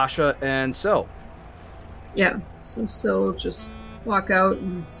Alasha and Syl. Yeah. So Syl will just walk out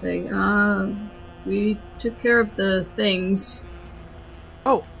and say, we took care of the things.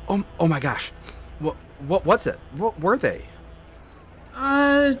 Oh my gosh. What's that? What were they?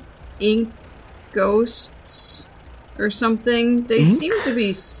 Ink ghosts or something. They seem to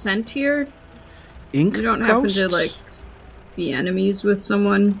be sent here. Ink You don't ghosts? happen to, be enemies with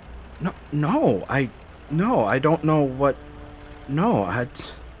someone? No, I don't know what. No, I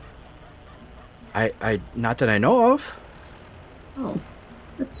not that I know of. Oh,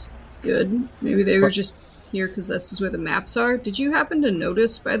 that's good. Maybe they were just here because this is where the maps are. Did you happen to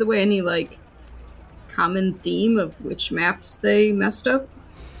notice, by the way, any, common theme of which maps they messed up?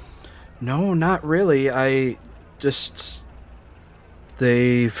 No, not really. It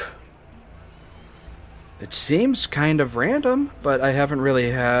seems kind of random, but I haven't really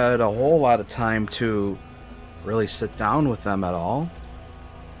had a whole lot of time to really sit down with them at all.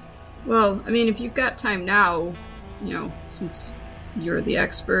 Well, I mean, if you've got time now, since you're the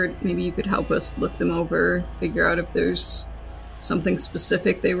expert, maybe you could help us look them over, figure out if there's something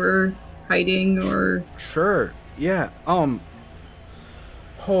specific they were hiding or... Sure, yeah, oh,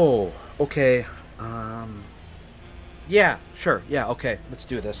 okay, yeah, sure, yeah, okay, let's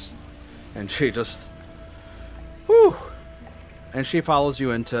do this. And she just... Whew! And she follows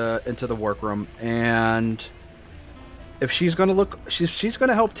you into the workroom, and if she's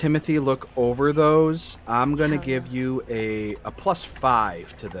gonna help Timothy look over those, I'm gonna give you a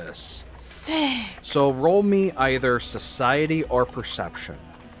 +5 to this. Sick. So roll me either society or perception.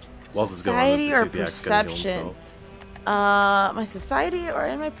 Society or perception? My society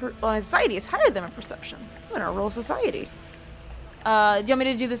or my society is higher than my perception. I'm gonna roll society. Do you want me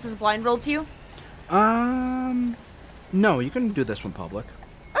to do this as a blind roll to you? No, you can do this one public.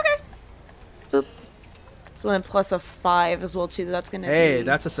 Okay. Boop. So then +5 as well too. That's gonna be... Hey,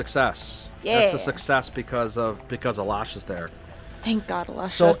 that's a success. Yeah. That's a success because Alasha's there. Thank God, Alasha.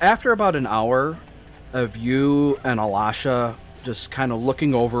 So after about an hour of you and Alasha just kind of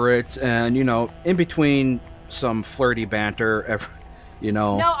looking over it, and in between some flirty banter, you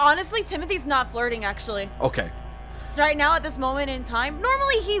know. No, honestly, Timothy's not flirting, actually. Okay. Right now, at this moment in time,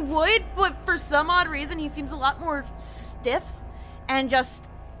 normally he would, but for some odd reason, he seems a lot more stiff and just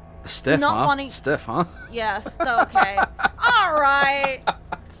Stiff, not huh? wanting. Stiff, huh? Yes. Okay. All right.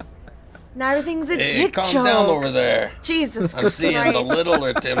 Now everything's a Hey, dick calm joke. down over there. Jesus I'm Christ. seeing the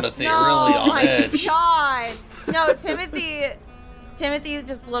littler Timothy No, really on my edge. God. No, Timothy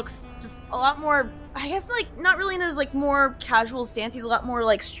just looks just a lot more, I guess, like, not really in his, like, more casual stance. He's a lot more,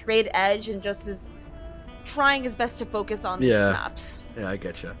 like, straight edge and just is trying his best to focus on these maps. Yeah, I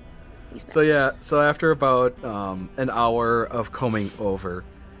get you. These So after about an hour of combing over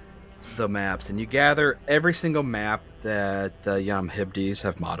the maps, and you gather every single map that the Hibdis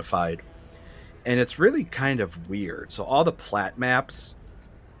have modified, and it's really kind of weird. So all the plat maps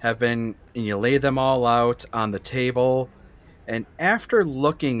have been, and you lay them all out on the table, and after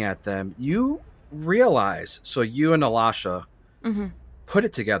looking at them, you realize, so you and Alasha put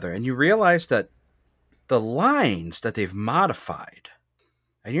it together, and you realize that the lines that they've modified,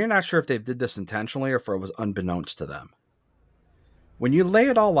 and you're not sure if they did this intentionally or if it was unbeknownst to them. When you lay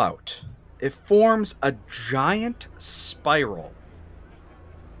it all out, it forms a giant spiral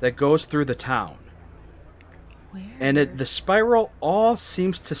that goes through the town. Where? And the spiral all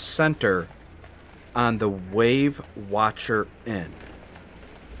seems to center on the Wave Watcher Inn,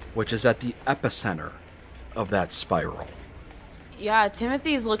 which is at the epicenter of that spiral. Yeah,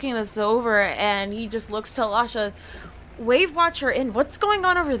 Timothy's looking this over, and he just looks to Alasha. Wave Watcher Inn, what's going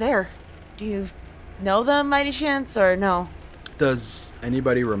on over there? Do you know them, mighty chance, or no? Does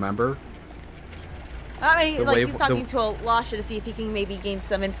anybody remember? I mean, The he's talking to Alasha to see if he can maybe gain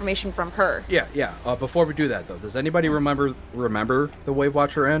some information from her. Yeah. Before we do that, though, does anybody remember the Wave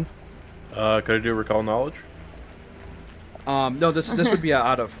Watcher Inn? Could I do recall knowledge? No, this would be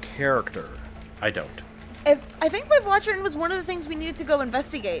out of character. I don't. I think Wave Watcher Inn was one of the things we needed to go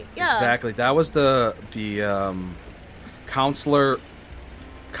investigate. Yeah. Exactly. That was the Counselor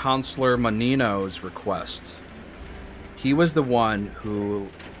Menino's request. He was the one who,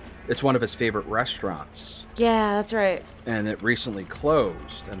 it's one of his favorite restaurants, Yeah, that's right. and it recently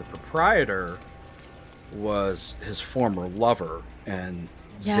closed, and the proprietor was his former lover, and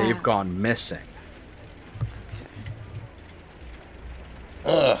they've gone missing.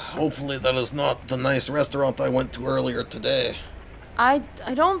 Hopefully that is not the nice restaurant I went to earlier today. I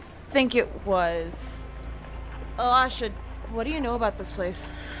don't think it was. Alasha, what do you know about this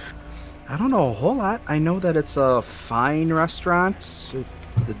place? I don't know a whole lot. I know that it's a fine restaurant.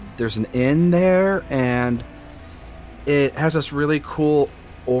 There's an inn there, and it has this really cool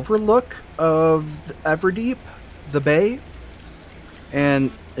overlook of the Everdeep, the bay,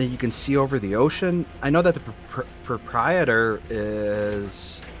 and you can see over the ocean. I know that the proprietor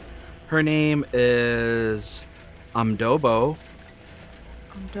her name is Amdobo.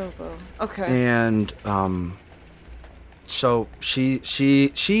 Amdobo. Okay. And so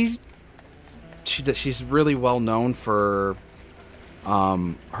she's really well known for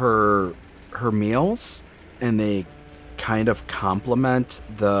her meals, and they kind of complement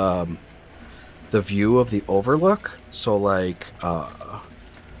the view of the overlook. So like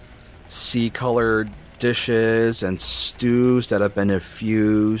sea colored dishes and stews that have been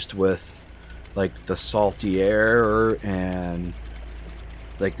infused with like the salty air, and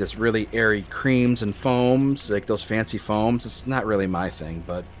like this really airy creams and foams, like those fancy foams. It's not really my thing,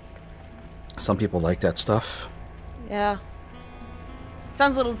 but some people like that stuff. Yeah.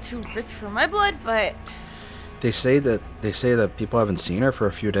 Sounds a little too rich for my blood, but They say that people haven't seen her for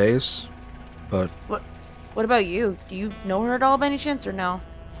a few days, but what about you? Do you know her at all by any chance, or no?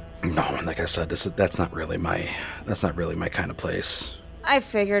 no, like I said, that's not really my kind of place. I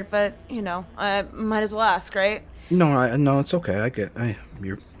figured, but I might as well ask, right? No, it's okay.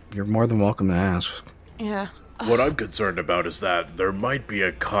 You're more than welcome to ask. Yeah. What I'm concerned about is that there might be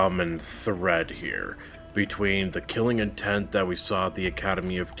a common thread here between the killing intent that we saw at the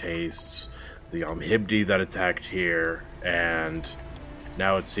Academy of Tastes, the Hibdi that attacked here, and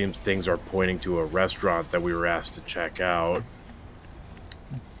now it seems things are pointing to a restaurant that we were asked to check out.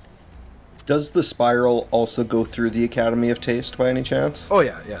 Does the spiral also go through the Academy of Taste by any chance? Oh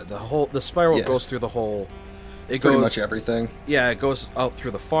yeah. The spiral goes through the whole. It Pretty goes much everything. Yeah, it goes out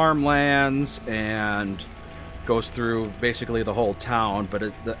through the farmlands and goes through basically the whole town, but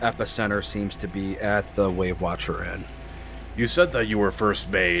the epicenter seems to be at the Wave Watcher Inn. You said that you were first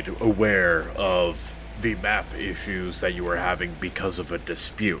made aware of the map issues that you were having because of a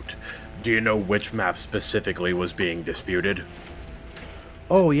dispute. Do you know which map specifically was being disputed?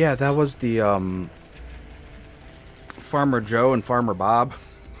 Oh yeah, that was the Farmer Joe and Farmer Bob.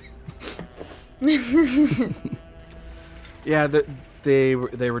 Yeah, they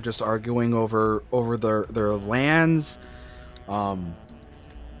were just arguing over their lands, and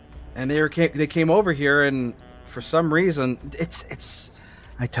they came over here, and for some reason it's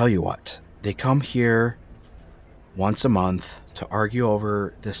I tell you what, they come here once a month to argue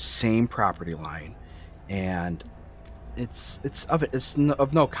over the same property line, and it's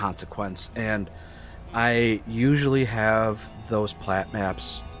of no consequence. And I usually have those plat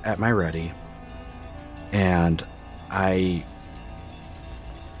maps at my ready, and I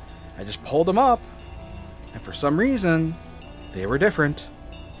just pulled them up, and for some reason they were different.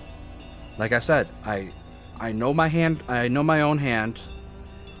 Like I said, I know my hand, I know my own hand,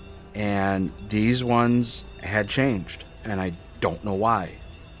 and these ones had changed, and I don't know why.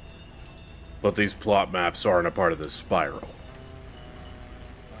 But these plot maps aren't a part of this spiral.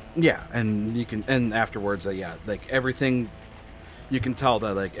 Yeah, and you can, and afterwards, yeah, like everything, you can tell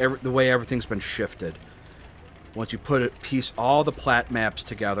that like the way everything's been shifted. Once you piece all the plat maps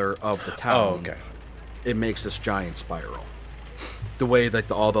together of the town, it makes this giant spiral. The way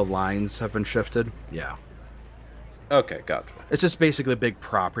that all the lines have been shifted, yeah. Okay, gotcha. It's just basically big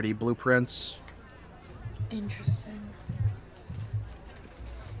property blueprints. Interesting.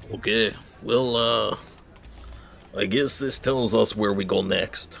 Okay, well, I guess this tells us where we go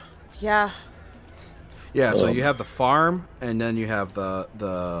next. Yeah. Yeah, so you have the farm, and then you have the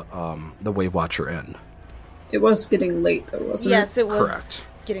Wave Watcher Inn. It was getting late, though, wasn't it? Yes, it was Correct.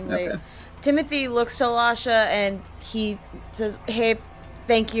 getting late. Okay. Timothy looks to Lasha and he says, "Hey,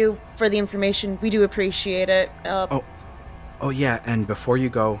 thank you for the information. We do appreciate it." Oh yeah, and before you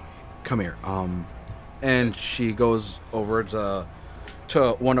go, come here. And she goes over to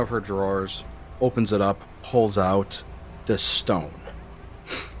one of her drawers, opens it up, pulls out this stone,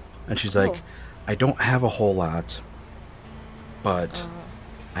 and she's like, "I don't have a whole lot, but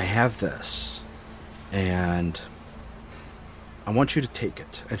I have this, and I want you to take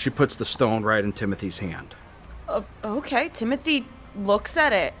it." And she puts the stone right in Timothy's hand. Okay, Timothy looks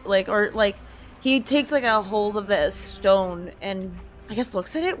at it, he takes like a hold of the stone and I guess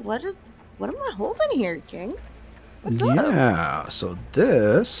looks at it. What am I holding here, King? What's up? Yeah, so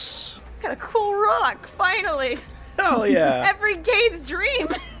this... Got a cool rock, finally. Hell yeah. Every gay's dream.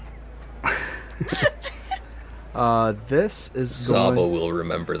 This is Zaba will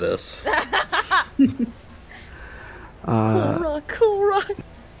remember this. Cool rock.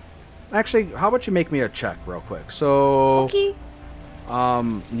 Actually, how about you make me a check real quick? So, Okay.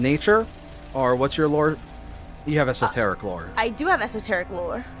 Nature, or what's your lore? You have esoteric lore, I do have esoteric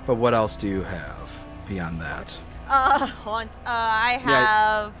lore. but what else do you have beyond that? Haunt. I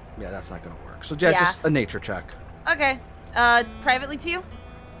have... Yeah, that's not gonna work. So yeah, just a nature check. Okay. Privately to you?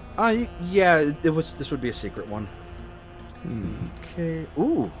 Yeah, this would be a secret one. Okay.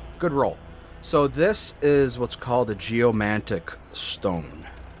 Ooh, good roll. So this is what's called a geomantic stone.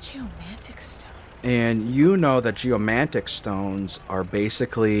 Geomantic stone. And you know that geomantic stones are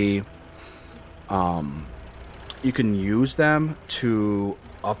basically, you can use them to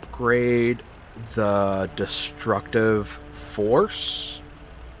upgrade the destructive force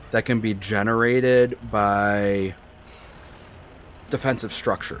that can be generated by defensive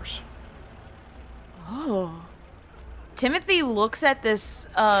structures. Oh. Timothy looks at this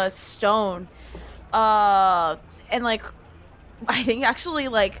stone, and like, I think actually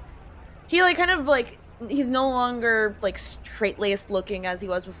like, he like kind of like, he's no longer like straight-laced looking as he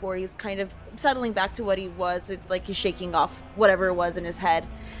was before. He's kind of settling back to what he was. It's like he's shaking off whatever it was in his head,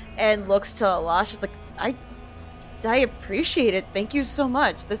 and looks to Lash. It's like, I appreciate it. Thank you so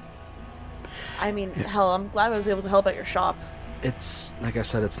much. Hell, I'm glad I was able to help at your shop. It's, like I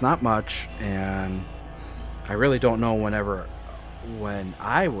said, it's not much, and I really don't know when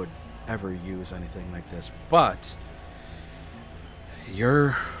I would ever use anything like this, but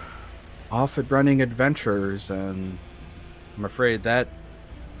you're off at running adventures, and I'm afraid that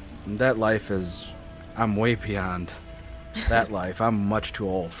life is, I'm way beyond that life. I'm much too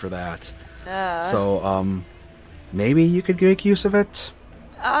old for that. So, maybe you could make use of it?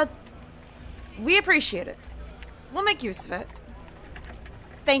 We appreciate it. We'll make use of it.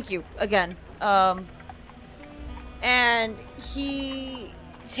 Thank you again. And he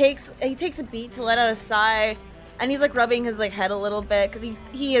takes a beat to let out a sigh, and he's like rubbing his like head a little bit because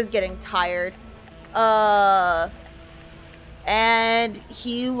he is getting tired. And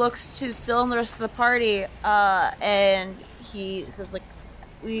he looks to Syl and the rest of the party, and he says like,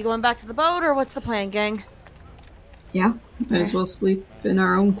 "We going back to the boat, or what's the plan, gang?" Yeah, might as well sleep in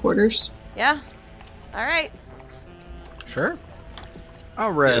our own quarters. Yeah. All right. Sure.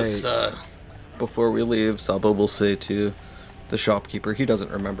 All right. Yes, before we leave, Saba will say to the shopkeeper, he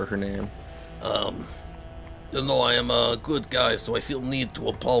doesn't remember her name, I am a good guy, so I feel need to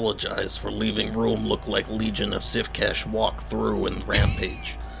apologize for leaving room look like Legion of Sifkash walk through and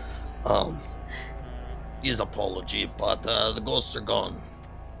rampage. His apology, but the ghosts are gone.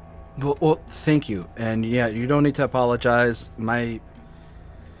 Well, thank you. And yeah, you don't need to apologize. My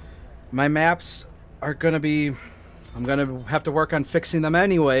maps are going to be... I'm going to have to work on fixing them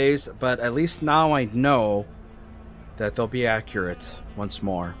anyways, but at least now I know that they'll be accurate once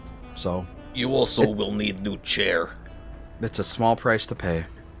more. So... You also will need new chair. It's a small price to pay.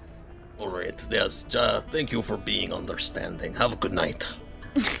 Alright, yes, thank you for being understanding. Have a good night.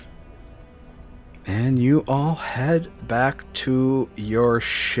 And you all head back to your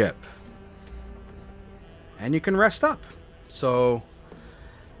ship. And you can rest up. So,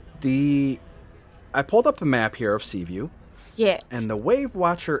 I pulled up a map here of Seaview. Yeah. And the Wave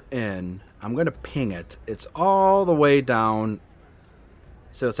Watcher Inn, I'm going to ping it. It's all the way down.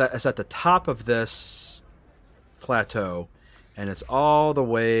 So it's at the top of this plateau. And it's all the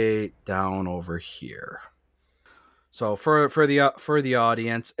way down over here. So for the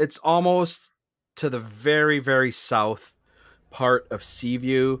audience, it's almost to the very, very south part of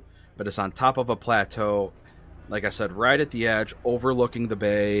Seaview, but it's on top of a plateau, like I said, right at the edge, overlooking the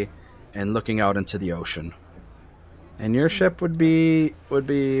bay and looking out into the ocean. And your ship would be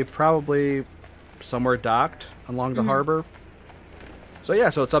probably somewhere docked along the harbor. So yeah,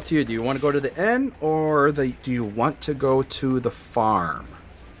 so it's up to you. Do you want to go to the inn, or do you want to go to the farm?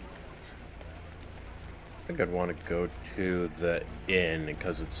 I think I'd want to go to the inn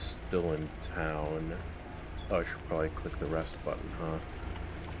because it's still in town. Oh, I should probably click the rest button, huh?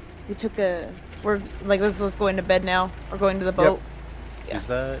 We took we're like, let's go into bed now. We're going to the boat. Yep. Yeah. Is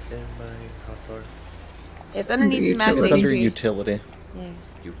that in my hotbar? It's underneath max It's under HP. utility. Yeah.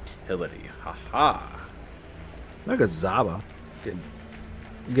 Utility, haha. Look at Zaba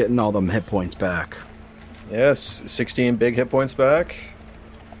getting all them hit points back. Yes, 16 big hit points back.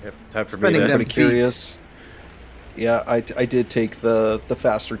 Yep, time for Spending me to... them Pretty curious. Yeah, I did take the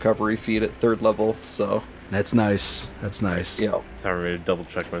fast recovery feat at 3rd level, so... That's nice. That's nice. Yeah. Time for me to double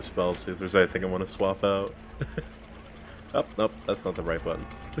check my spells, see if there's anything I want to swap out. Oh, nope, that's not the right button.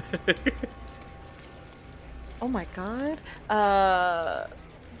 Oh my god.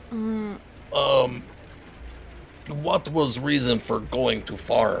 What was reason for going to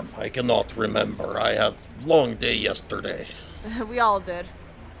farm? I cannot remember. I had long day yesterday. We all did.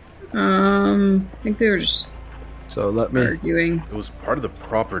 I think they were just So let me arguing. It was part of the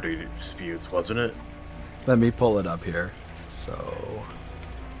property disputes, wasn't it? pull it up here. So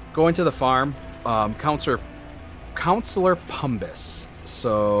going to the farm, Counselor Pumbus.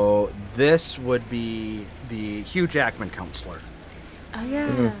 So this would be the Hugh Jackman counselor. Oh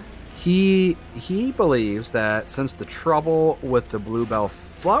yeah. He believes that since the trouble with the bluebell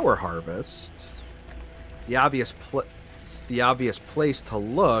flower harvest, the obvious place to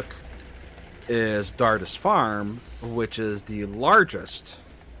look is Dardis Farm, which is the largest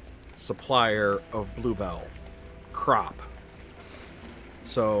supplier of bluebell crop.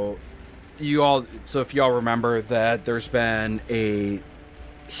 So if y'all remember that there's been a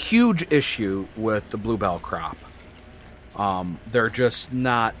huge issue with the bluebell crop. They're just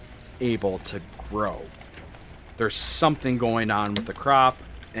not able to grow. There's something going on with the crop,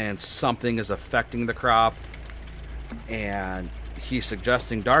 and something is affecting the crop, and he's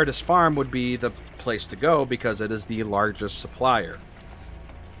suggesting Dardis Farm would be the place to go because it is the largest supplier.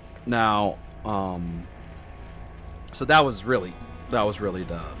 Now, so that was really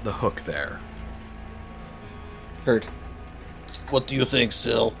the hook there. Heard. What do you think,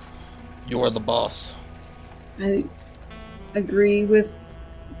 Sil? You are the boss. I agree with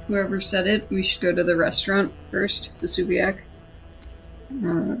whoever said it. We should go to the restaurant first, the Subiac.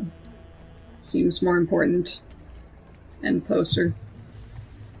 Seems more important and closer.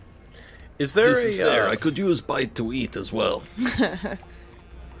 Is there This is fair. a... I could use bite to eat as well.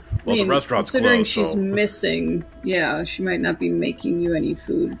 Well, the restaurant's considering closed, she's so... missing, yeah, she might not be making you any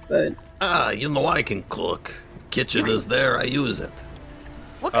food, but I can cook. Kitchen is there, I use it.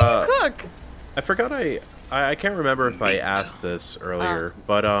 What can you cook? I forgot I can't remember if I asked this earlier,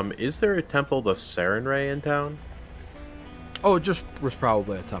 but is there a temple to Sarenrae in town? Oh, it just was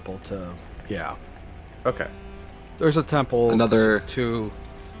probably a temple to, yeah. Okay. There's a temple Another- to,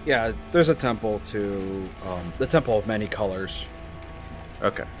 yeah, there's a temple to, the Temple of Many Colors.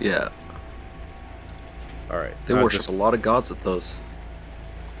 Okay. Yeah. Alright. They worship a lot of gods at those.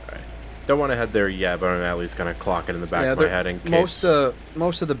 Alright. Don't want to head there yet, but I'm at least going to clock it in the back of my head in case...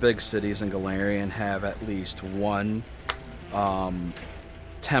 Most of the big cities in Galarian have at least one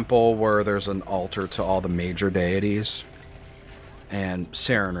temple where there's an altar to all the major deities. And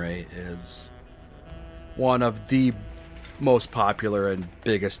Sarenrae is one of the most popular and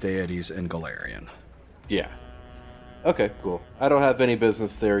biggest deities in Galarian. Yeah. Okay, cool. I don't have any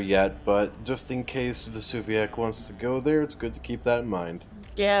business there yet, but just in case Vesuviac wants to go there, it's good to keep that in mind.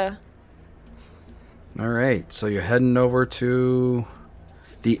 Yeah. All right, so you're heading over to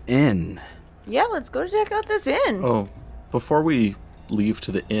the inn. Yeah, let's go check out this inn. Oh, before we leave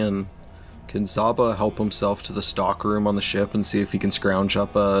to the inn, can Zaba help himself to the stock room on the ship and see if he can scrounge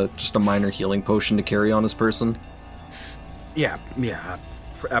up just a minor healing potion to carry on his person? Yeah,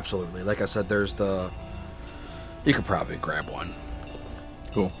 absolutely. Like I said, there's you could probably grab one.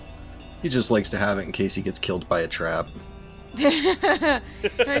 Cool. He just likes to have it in case he gets killed by a trap.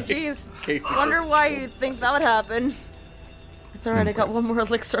 Jeez. Wonder why you think that would happen. It's alright, I got one more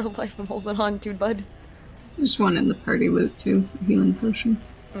elixir of life I'm holding on to, bud. There's one in the party loot too, a healing potion.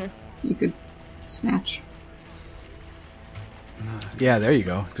 Mm. You could snatch. Yeah, there you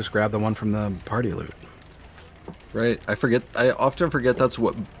go. Just grab the one from the party loot. Right. I often forget that's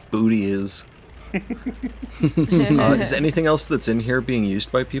what booty is. Is anything else that's in here being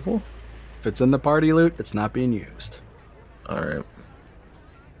used by people? If it's in the party loot, it's not being used. Alright.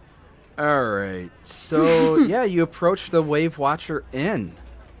 Alright. So, yeah, you approach the Wave Watcher Inn.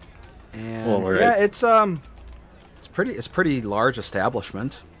 And All right. yeah, it's pretty large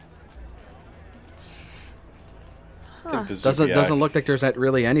establishment. I think Doesn't look like there's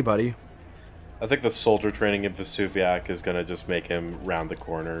really anybody. I think the soldier training in Vesuviac is going to just make him round the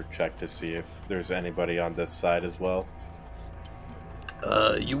corner, check to see if there's anybody on this side as well.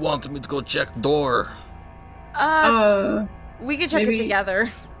 You wanted me to go check door. We can check it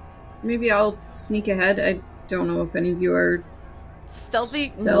together. Maybe I'll sneak ahead. I don't know if any of you are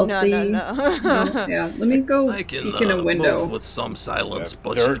Stealthy? No. No. Yeah, let me go I can peek in a window. move with some silence, Yeah,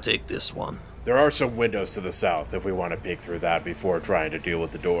 but there- you take this one. There are some windows to the south if we want to peek through that before trying to deal with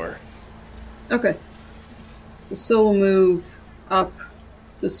the door. Okay. So Syl will move up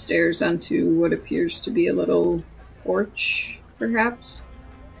the stairs onto what appears to be a little porch, perhaps.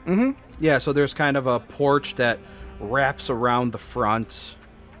 Mm-hmm. Yeah, so there's kind of a porch that wraps around the front.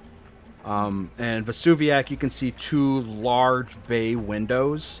 And Vesuviac, you can see two large bay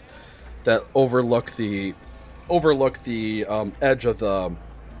windows that overlook the edge of the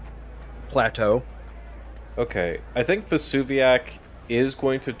plateau. Okay, I think Vesuviac is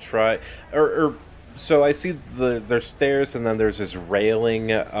going to try... So I see there's stairs and then there's this railing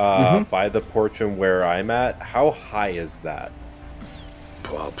by the porch and where I'm at. How high is that?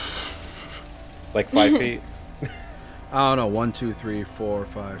 Like 5 feet? I don't know, 1, 2, 3, 4,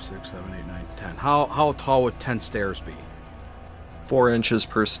 5, 6, 7, 8, 9, 10. How tall would 10 stairs be? 4 inches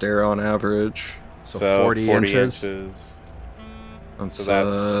per stair on average. So 40 inches. That's, So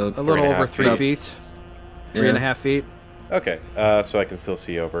that's A little over 3 feet. feet. 3.5 feet. Okay, so I can still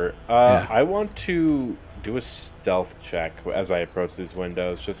see over. Yeah. I want to do a stealth check as I approach these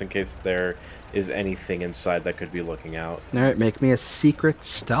windows, just in case there is anything inside that could be looking out. All right, make me a secret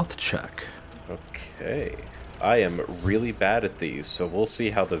stealth check. Okay. I am really bad at these, so we'll see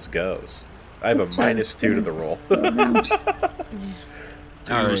how this goes. I have That's a fine, minus it's 2 to fine. the roll.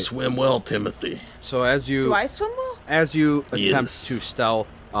 Do All you right. swim well, Timothy? So as Do you I swim well? attempt Yes. to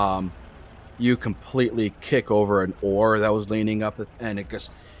stealth, you completely kick over an oar that was leaning up, and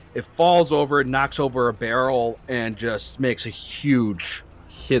it falls over, knocks over a barrel, and just makes a huge.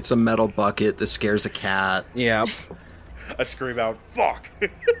 hits a metal bucket that scares a cat. Yeah, I scream out, fuck!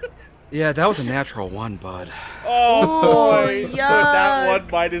 yeah, that was a natural one, bud. Oh boy! Ooh, So that yuck.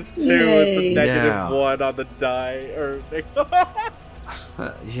 one minus 2 is a Yay. negative Yeah. 1 on the die. Or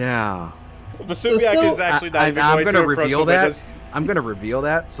Yeah, Vesuviac is actually not even I'm going gonna to approach reveal the that. windows. I'm gonna reveal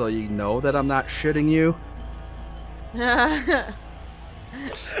that so you know that I'm not shitting you.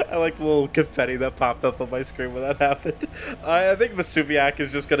 I like the little confetti that popped up on my screen when that happened. I think Vesuviac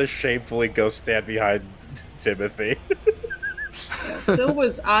is just going to shamefully go stand behind Timothy. Syl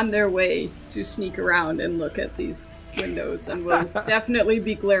was on their way to sneak around and look at these windows, and will definitely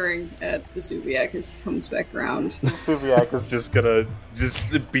be glaring at Vesuviac as he comes back around. Vesuviac is just going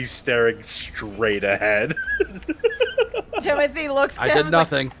to be staring straight ahead. Timothy looks to I him. did it's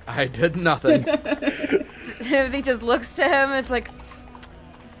nothing. I did nothing. Like, Timothy just looks to him. It's like,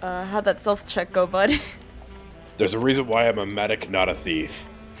 how'd that stealth check go, bud? There's a reason why I'm a medic, not a thief.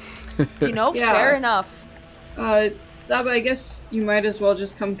 You know, Yeah. fair enough. Zaba, I guess you might as well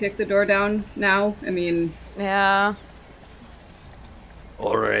just come kick the door down now. I mean, Yeah.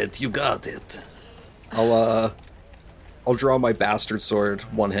 Alright, you got it. I'll draw my bastard sword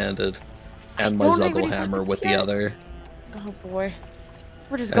one-handed and my don't know Zuggle anybody hammer with with this the yet. other. Oh boy.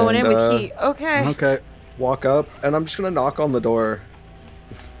 We're just going And, in with heat. Okay. Okay. Walk up, and I'm just gonna knock on the door.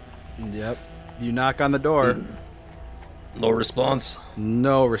 Yep. You knock on the door. No response.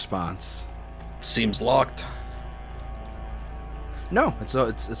 No response. Seems locked. No, it's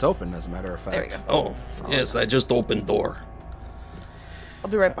open, as a matter of fact. There we go. Oh, yes, I just opened door. I'll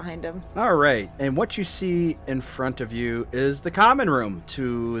be right behind him. All right, and what you see in front of you is the common room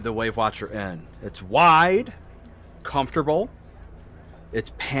to the Wave Watcher Inn. It's wide, comfortable.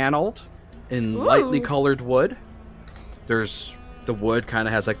 It's paneled in lightly colored wood. The wood kind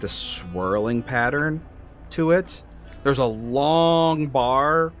of has like this swirling pattern to it. There's a long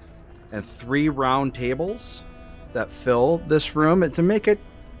bar and 3 round tables that fill this room to make it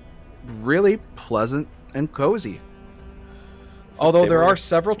really pleasant and cozy. Although there are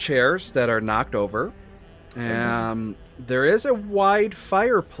several chairs that are knocked over. There is a wide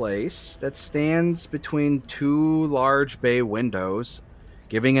fireplace that stands between 2 large bay windows,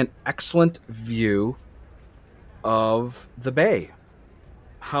 giving an excellent view of the bay.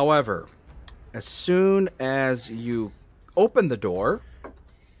 However, as soon as you open the door,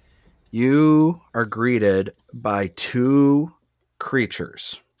 you are greeted by 2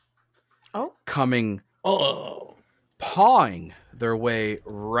 creatures coming, pawing their way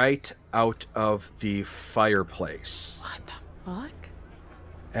right out of the fireplace. What the fuck?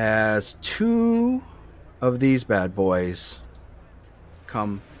 As 2 of these bad boys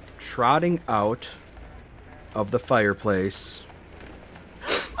come trotting out of the fireplace.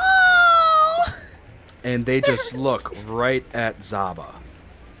 Oh! And they just look right at Zaba.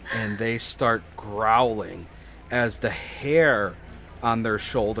 And they start growling as the hair on their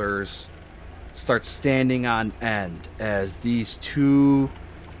shoulders starts standing on end as these 2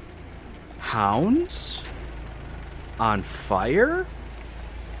 hounds on fire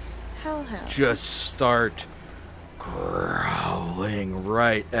Hellhound. just start growling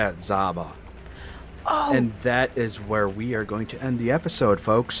right at Zaba. Oh. And that is where we are going to end the episode,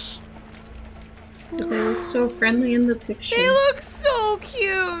 folks. They look so friendly in the picture. They look so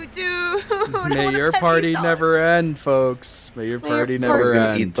cute, dude. May your party never end, folks. May your party never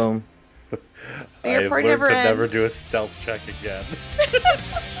end. Eat them. May your I've party learned never to end. never do a stealth check again.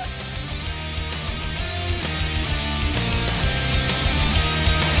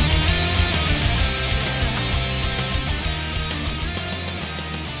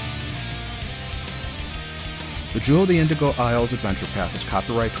 The Jewel of the Indigo Isles Adventure Path is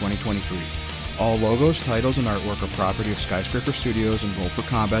copyright 2023. All logos, titles, and artwork are property of Skyscraper Studios and Roll for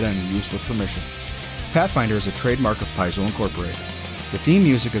Combat and used with permission. Pathfinder is a trademark of Paizo Incorporated. The theme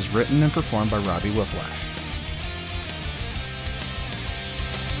music is written and performed by Robbie Whiplash.